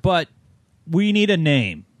 But we need a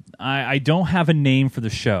name. I don't have a name for the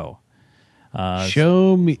show.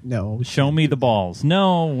 Show me the balls.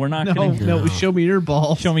 No, we're not going to. No, show me your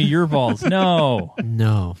balls. Show me your balls. No.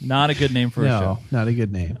 No. Not a good name for a show. Not a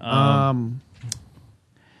good name.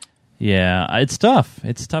 Yeah, it's tough.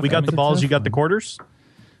 It's tough. We got the balls, you got the quarters?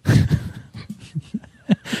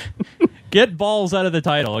 Get balls out of the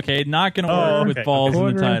title, okay? Not going to work with balls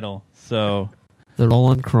in the title. So the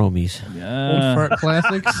Roland Chromies. Old fart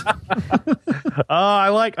classics. I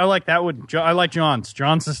like that one. I like John's.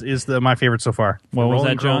 John's is my favorite so far. What was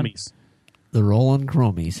that, John? Chromies. The Roland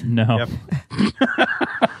Chromies. No.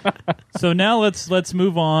 Yep. So now let's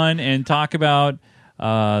move on and talk about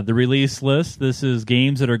the release list. This is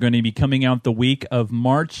games that are going to be coming out the week of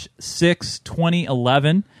March 6,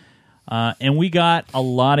 2011. And we got a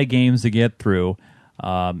lot of games to get through.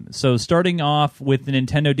 So starting off with the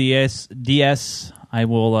Nintendo DS, I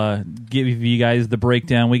will give you guys the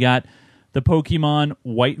breakdown. We got the Pokemon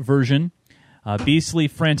White version, Beastly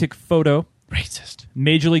Frantic Photo, Racist.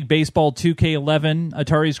 Major League Baseball 2K11,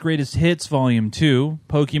 Atari's Greatest Hits Volume 2,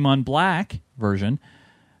 Pokemon Black version,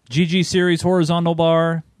 GG Series Horizontal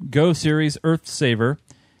Bar, Go Series Earth Saver,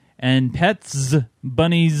 and Pets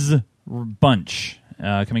Bunnies Bunch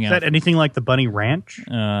coming out. Is that anything like the Bunny Ranch?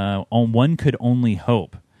 One could only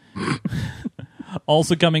hope.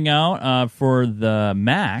 Also coming out for the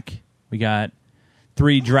Mac, we got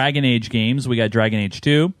 3 Dragon Age games. We got Dragon Age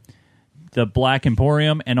 2, the Black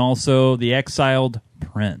Emporium, and also the Exiled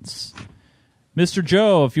Prince. Mr.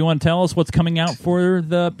 Joe, if you want to tell us what's coming out for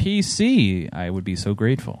the PC, I would be so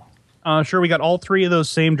grateful. Sure, we got all 3 of those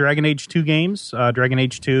same Dragon Age 2 games, Dragon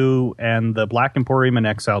Age 2 and the Black Emporium and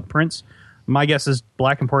Exiled Prince. My guess is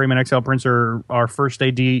Black Emporium and Exiled Prince are our first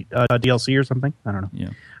day DLC or something. I don't know.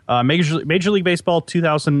 Yeah. Major League Baseball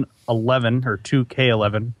 2011 or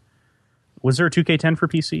 2K11. Was there a 2K10 for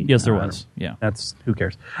PC? Yes, there was. Yeah. That's, who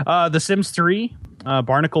cares? The Sims 3,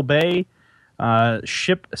 Barnacle Bay,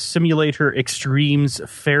 Ship Simulator Extremes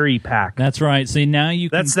Ferry Pack. That's right. See, now you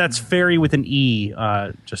can... That's ferry with an E,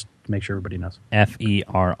 just to make sure everybody knows. Ferrry.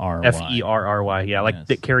 Ferry, yeah, like Yes.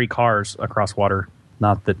 that carry cars across water,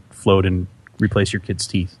 not that float and replace your kids'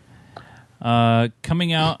 teeth.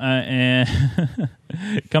 Coming out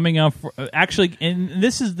for, actually, and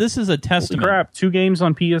this is a testament. Holy crap, 2 games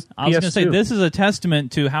on PS2. I was going to say, this is a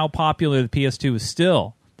testament to how popular the PS2 is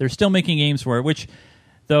still. They're still making games for it, which,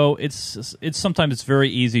 though, it's sometimes it's very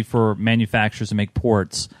easy for manufacturers to make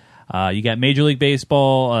ports. You got Major League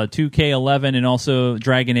Baseball, 2K11, and also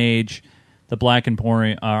Dragon Age, the Black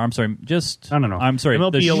Emporium. I'm sorry, just... No. I'm sorry,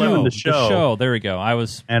 MLB 11, the show. The show, there we go. I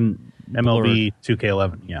was... And MLB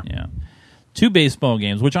 2K11, yeah. 2 baseball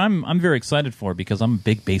games, which I'm very excited for because I'm a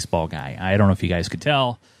big baseball guy. I don't know if you guys could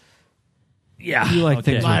tell. Yeah. You like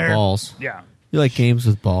things with balls. Yeah. You like games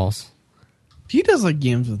with balls. He does like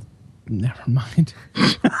games with... Never mind.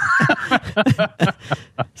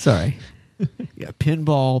 Sorry. Yeah,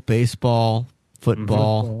 pinball, baseball,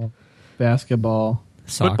 football, basketball.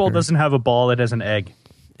 soccer. Football doesn't have a ball, it has an egg.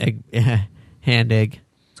 Hand egg.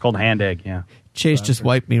 It's called hand egg, yeah. Chase just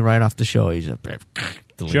wiped me right off the show. He's a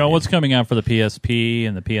Joe, what's coming out for the PSP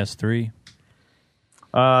and the PS3?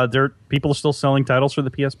 People are still selling titles for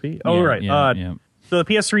the PSP. Oh, Yeah, right. yeah. So the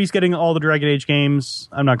PS3 is getting all the Dragon Age games.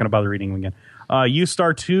 I'm not going to bother reading them again.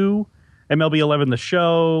 U-Star 2, MLB 11 the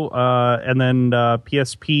show, and then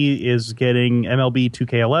PSP is getting MLB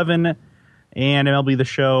 2K11 and MLB the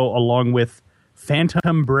show along with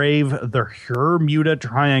Phantom Brave, the Bermuda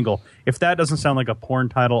Triangle. If that doesn't sound like a porn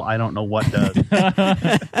title, I don't know what does.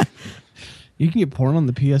 You can get porn on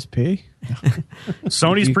the PSP?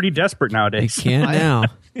 Sony's pretty desperate nowadays. You can now.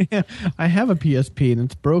 Yeah, I have a PSP and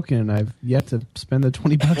it's broken and I've yet to spend the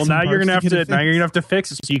 $20. Well, now you're gonna have to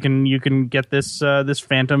fix it so you can get this this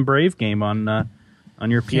Phantom Brave game on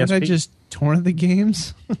your PSP. Can't I just torrent the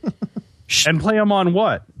games? And play them on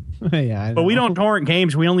what? Yeah, But we don't torrent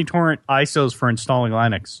games. We only torrent ISOs for installing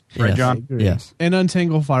Linux. Right, Yes. John? Yes. And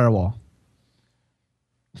Untangle Firewall.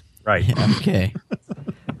 Right. Okay.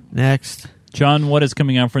 Next. John, what is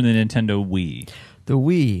coming out for the Nintendo Wii? The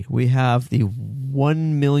Wii. We have the $1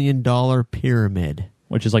 million pyramid.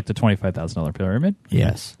 Which is like the $25,000 pyramid?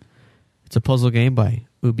 Yes. It's a puzzle game by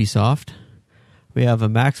Ubisoft. We have a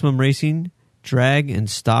Maximum Racing Drag and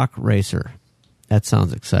Stock Racer. That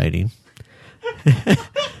sounds exciting.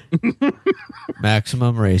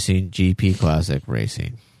 Maximum Racing GP Classic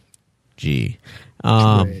Racing. G.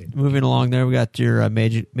 Moving along there, we got your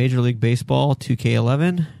Major League Baseball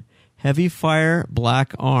 2K11. Heavy Fire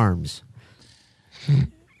Black Arms.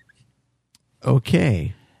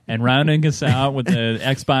 Okay. And rounding us out with the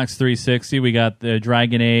Xbox 360, we got the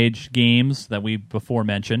Dragon Age games that we before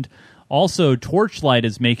mentioned. Also, Torchlight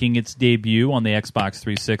is making its debut on the Xbox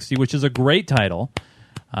 360, which is a great title.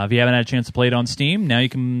 If you haven't had a chance to play it on Steam, now you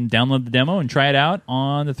can download the demo and try it out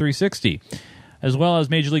on the 360. As well as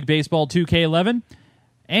Major League Baseball 2K11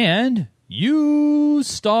 and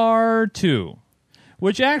U-Star 2,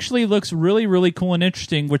 which actually looks really, really cool and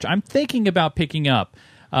interesting, which I'm thinking about picking up.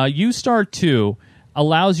 U-Star 2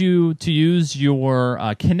 allows you to use your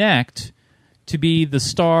Kinect to be the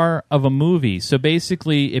star of a movie. So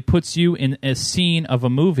basically, it puts you in a scene of a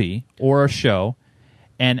movie or a show.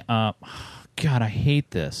 And, God, I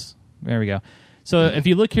hate this. There we go. So if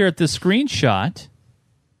you look here at this screenshot,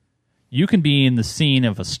 you can be in the scene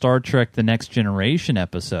of a Star Trek The Next Generation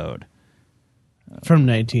episode. From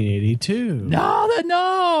 1982. No.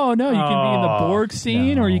 You can be in the Borg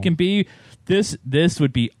scene, or you can be this. This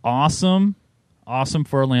would be awesome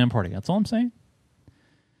for a LAN party. That's all I'm saying.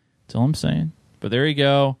 But there you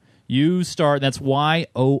go. You start. That's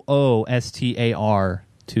YOOSTAR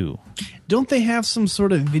 2. Don't they have some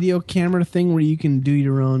sort of video camera thing where you can do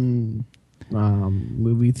your own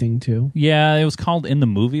movie thing too? Yeah, it was called In the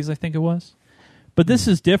Movies, I think it was. But this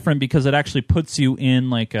is different because it actually puts you in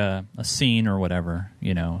like a scene or whatever,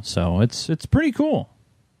 So it's pretty cool.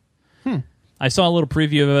 I saw a little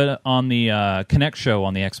preview of it on the Connect show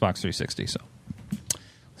on the Xbox 360.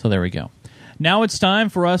 So there we go. Now it's time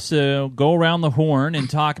for us to go around the horn and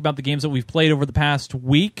talk about the games that we've played over the past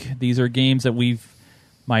week. These are games that we've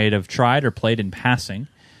might have tried or played in passing.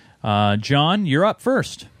 John, you're up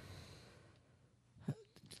first.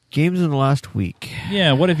 Games in the last week.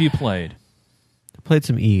 Yeah, what have you played? I played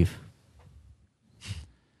some Eve.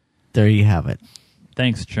 There you have it.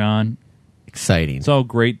 Thanks, John. Exciting. It's all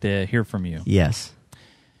great to hear from you. Yes.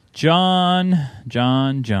 John.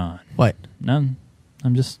 What? None.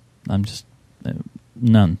 I'm just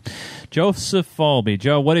none. Joseph Falby.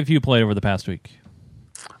 Joe, what have you played over the past week?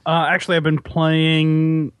 Actually, I've been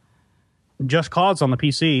playing Just Cause on the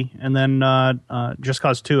PC, and then Just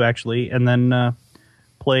Cause 2, actually, and then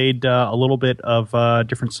played a little bit of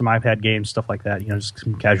some iPad games, stuff like that. Just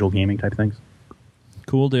some casual gaming type things.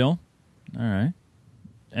 Cool deal. All right.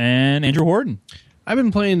 And Andrew Horton. I've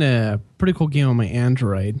been playing a pretty cool game on my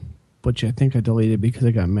Android, which I think I deleted because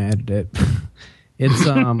I got mad at it. It's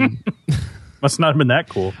must not have been that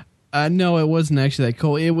cool. No, it wasn't actually that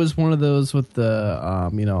cool. It was one of those with the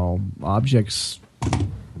objects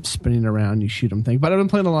spinning around, you shoot them thing. But I've been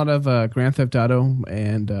playing a lot of Grand Theft Auto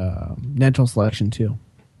and Natural Selection too.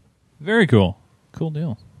 Very cool. Cool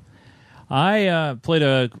deal. I played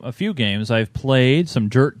a few games. I've played some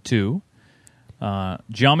Dirt 2,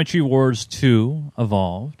 Geometry Wars 2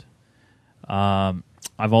 Evolved. I've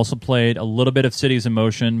also played a little bit of Cities in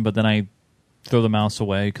Motion, but then I throw the mouse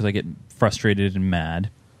away because I get frustrated and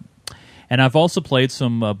mad. And I've also played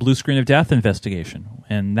some Blue Screen of Death Investigation,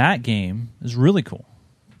 and that game is really cool.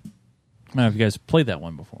 I don't know if you guys played that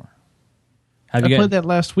one before. I played that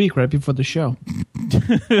last week right before the show.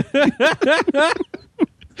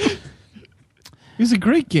 It was a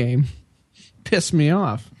great game. Pissed me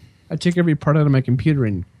off. I took every part out of my computer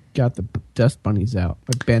and got the dust bunnies out.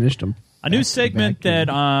 I banished them. A new segment that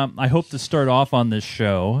I hope to start off on this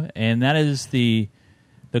show, and that is the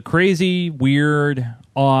crazy, weird,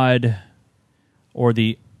 odd, or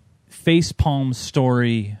the facepalm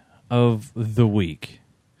story of the week.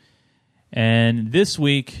 And this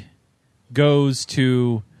week goes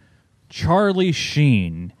to Charlie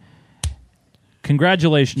Sheen.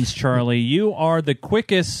 Congratulations, Charlie. You are the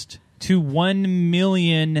quickest to 1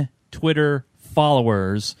 million Twitter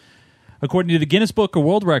followers. According to the Guinness Book of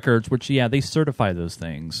World Records, which, they certify those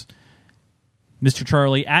things, Mr.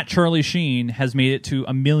 Charlie, at Charlie Sheen, has made it to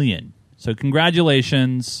 1 million. So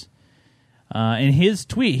congratulations. In his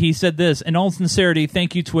tweet, he said this: in all sincerity,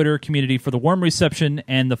 thank you, Twitter community, for the warm reception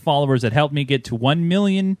and the followers that helped me get to 1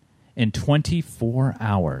 million in 24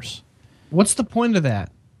 hours. What's the point of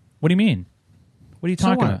that? What do you mean? What are you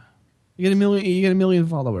talking about? You get a million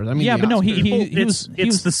followers. I mean, yeah, but no,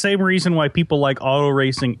 it's the same reason why people like auto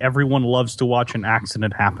racing. Everyone loves to watch an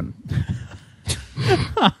accident happen.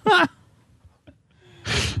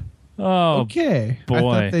 Oh, okay. Boy. I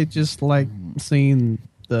thought they just like seeing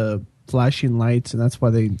the flashing lights, and that's why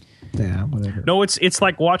they. Yeah, whatever. No, it's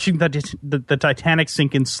like watching the Titanic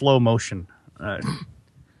sink in slow motion.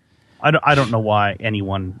 I don't know why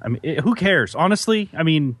anyone. I mean, who cares? Honestly, I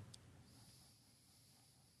mean.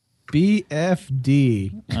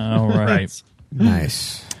 BFD. All right.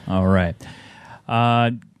 Nice. All right.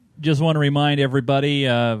 Just want to remind everybody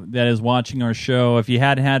that is watching our show, if you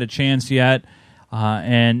hadn't had a chance yet,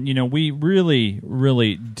 and we really,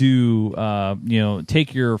 really do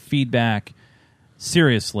take your feedback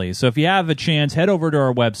seriously. So if you have a chance, head over to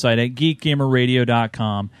our website at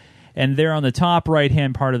geekgamerradio.com. And there on the top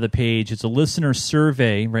right-hand part of the page, it's a listener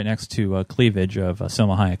survey right next to cleavage of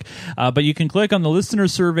Selma Hayek. But you can click on the listener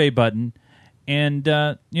survey button and,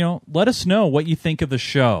 let us know what you think of the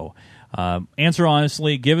show. Answer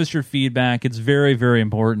honestly. Give us your feedback. It's very, very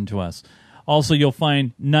important to us. Also, you'll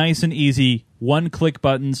find nice and easy one-click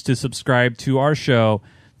buttons to subscribe to our show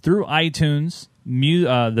through iTunes,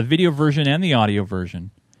 the video version and the audio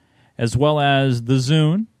version, as well as the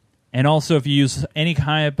Zune. And also, if you use any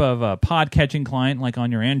type of a pod-catching client, like on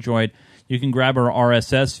your Android, you can grab our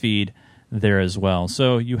RSS feed there as well.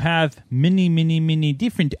 So you have many, many, many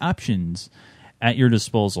different options at your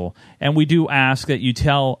disposal. And we do ask that you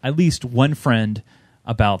tell at least one friend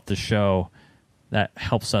about the show. That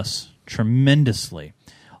helps us tremendously.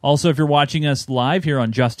 Also, if you're watching us live here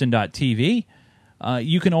on Justin.tv,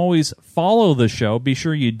 you can always follow the show. Be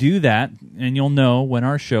sure you do that, and you'll know when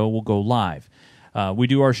our show will go live. We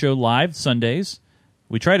do our show live Sundays.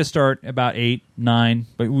 We try to start about 8, 9,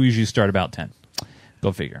 but we usually start about 10.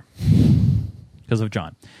 Go figure. Because of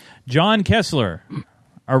John. John Kessler,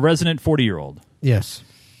 our resident 40-year-old. Yes.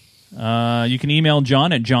 You can email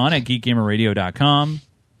John at geekgamerradio.com,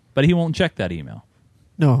 but he won't check that email.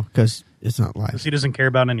 No, because it's not live. Because he doesn't care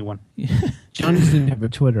about anyone. John doesn't have a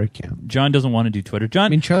Twitter account. John doesn't want to do Twitter. John, I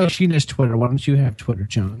mean, Charlie Sheen has Twitter. Why don't you have Twitter,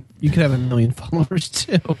 John? You could have 1 million followers,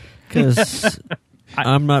 too. Because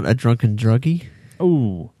I'm not a drunken druggie.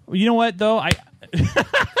 Ooh. You know what, though?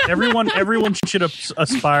 Everyone should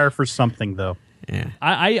aspire for something, though. Yeah.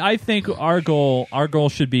 I think our goal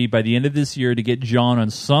should be by the end of this year to get John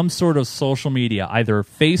on some sort of social media, either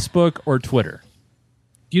Facebook or Twitter.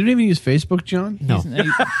 You don't even use Facebook, John? No.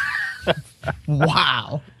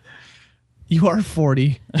 Wow. You are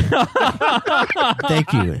 40.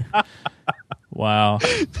 Thank you. Wow.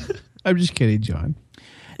 I'm just kidding, John.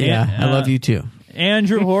 Yeah, I love you too.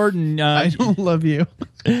 Andrew Horton. I don't love you.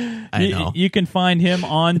 I know. You can find him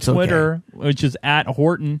on Twitter, which is at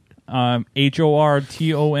Horton, Horton.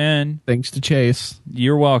 Thanks to Chase.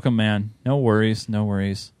 You're welcome, man. No worries.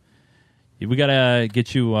 We gotta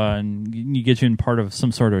get you in part of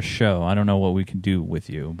some sort of show. I don't know what we can do with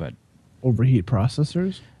you, but Overheat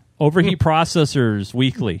Processors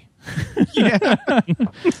weekly. Yeah.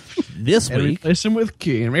 This and week, replace them with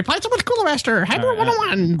Cooler Master. Hyper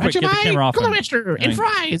 101. Quick, get the camera off Cooler him. Master and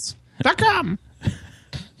fries.com.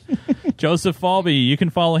 Joseph Falby, you can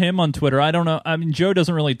follow him on Twitter. I don't know. I mean, Joe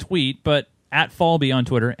doesn't really tweet, but at Falby on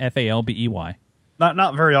Twitter, Falbey.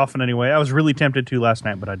 Not very often, anyway. I was really tempted to last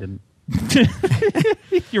night, but I didn't.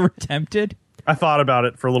 You were tempted? I thought about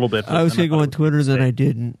it for a little bit. I was going to go on Twitter, then I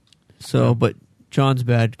didn't. So, but John's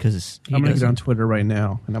bad because I'm going to get on Twitter right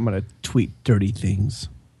now, and I'm going to tweet dirty things.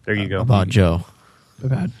 There you go. About Joe.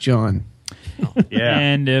 About John. Yeah.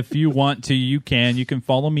 And if you want to, you can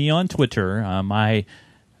follow me on Twitter. My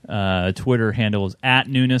Twitter handle is at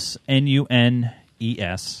Nunes, Nunes, and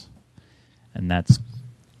that's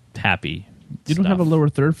happy. You don't have a lower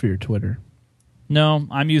third for your Twitter. No,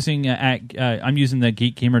 I'm using the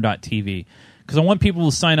geekgamer.tv because I want people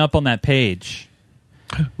to sign up on that page.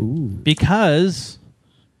 Ooh. Because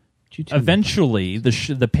eventually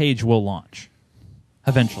the page will launch.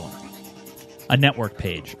 Eventually. A network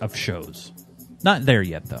page of shows. Not there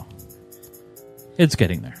yet, though. It's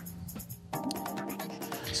getting there.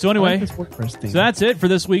 So anyway, so that's it for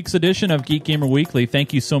this week's edition of Geek Gamer Weekly.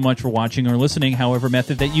 Thank you so much for watching or listening, however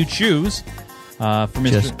method that you choose.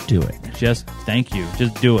 Just do it. Just thank you.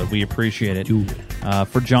 Just do it. We appreciate it. Do it.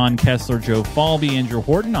 For John Kessler, Joe Falby, Andrew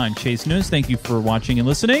Horton, I'm Chase Nunes. Thank you for watching and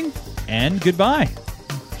listening, and goodbye.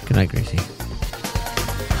 Good night, Gracie.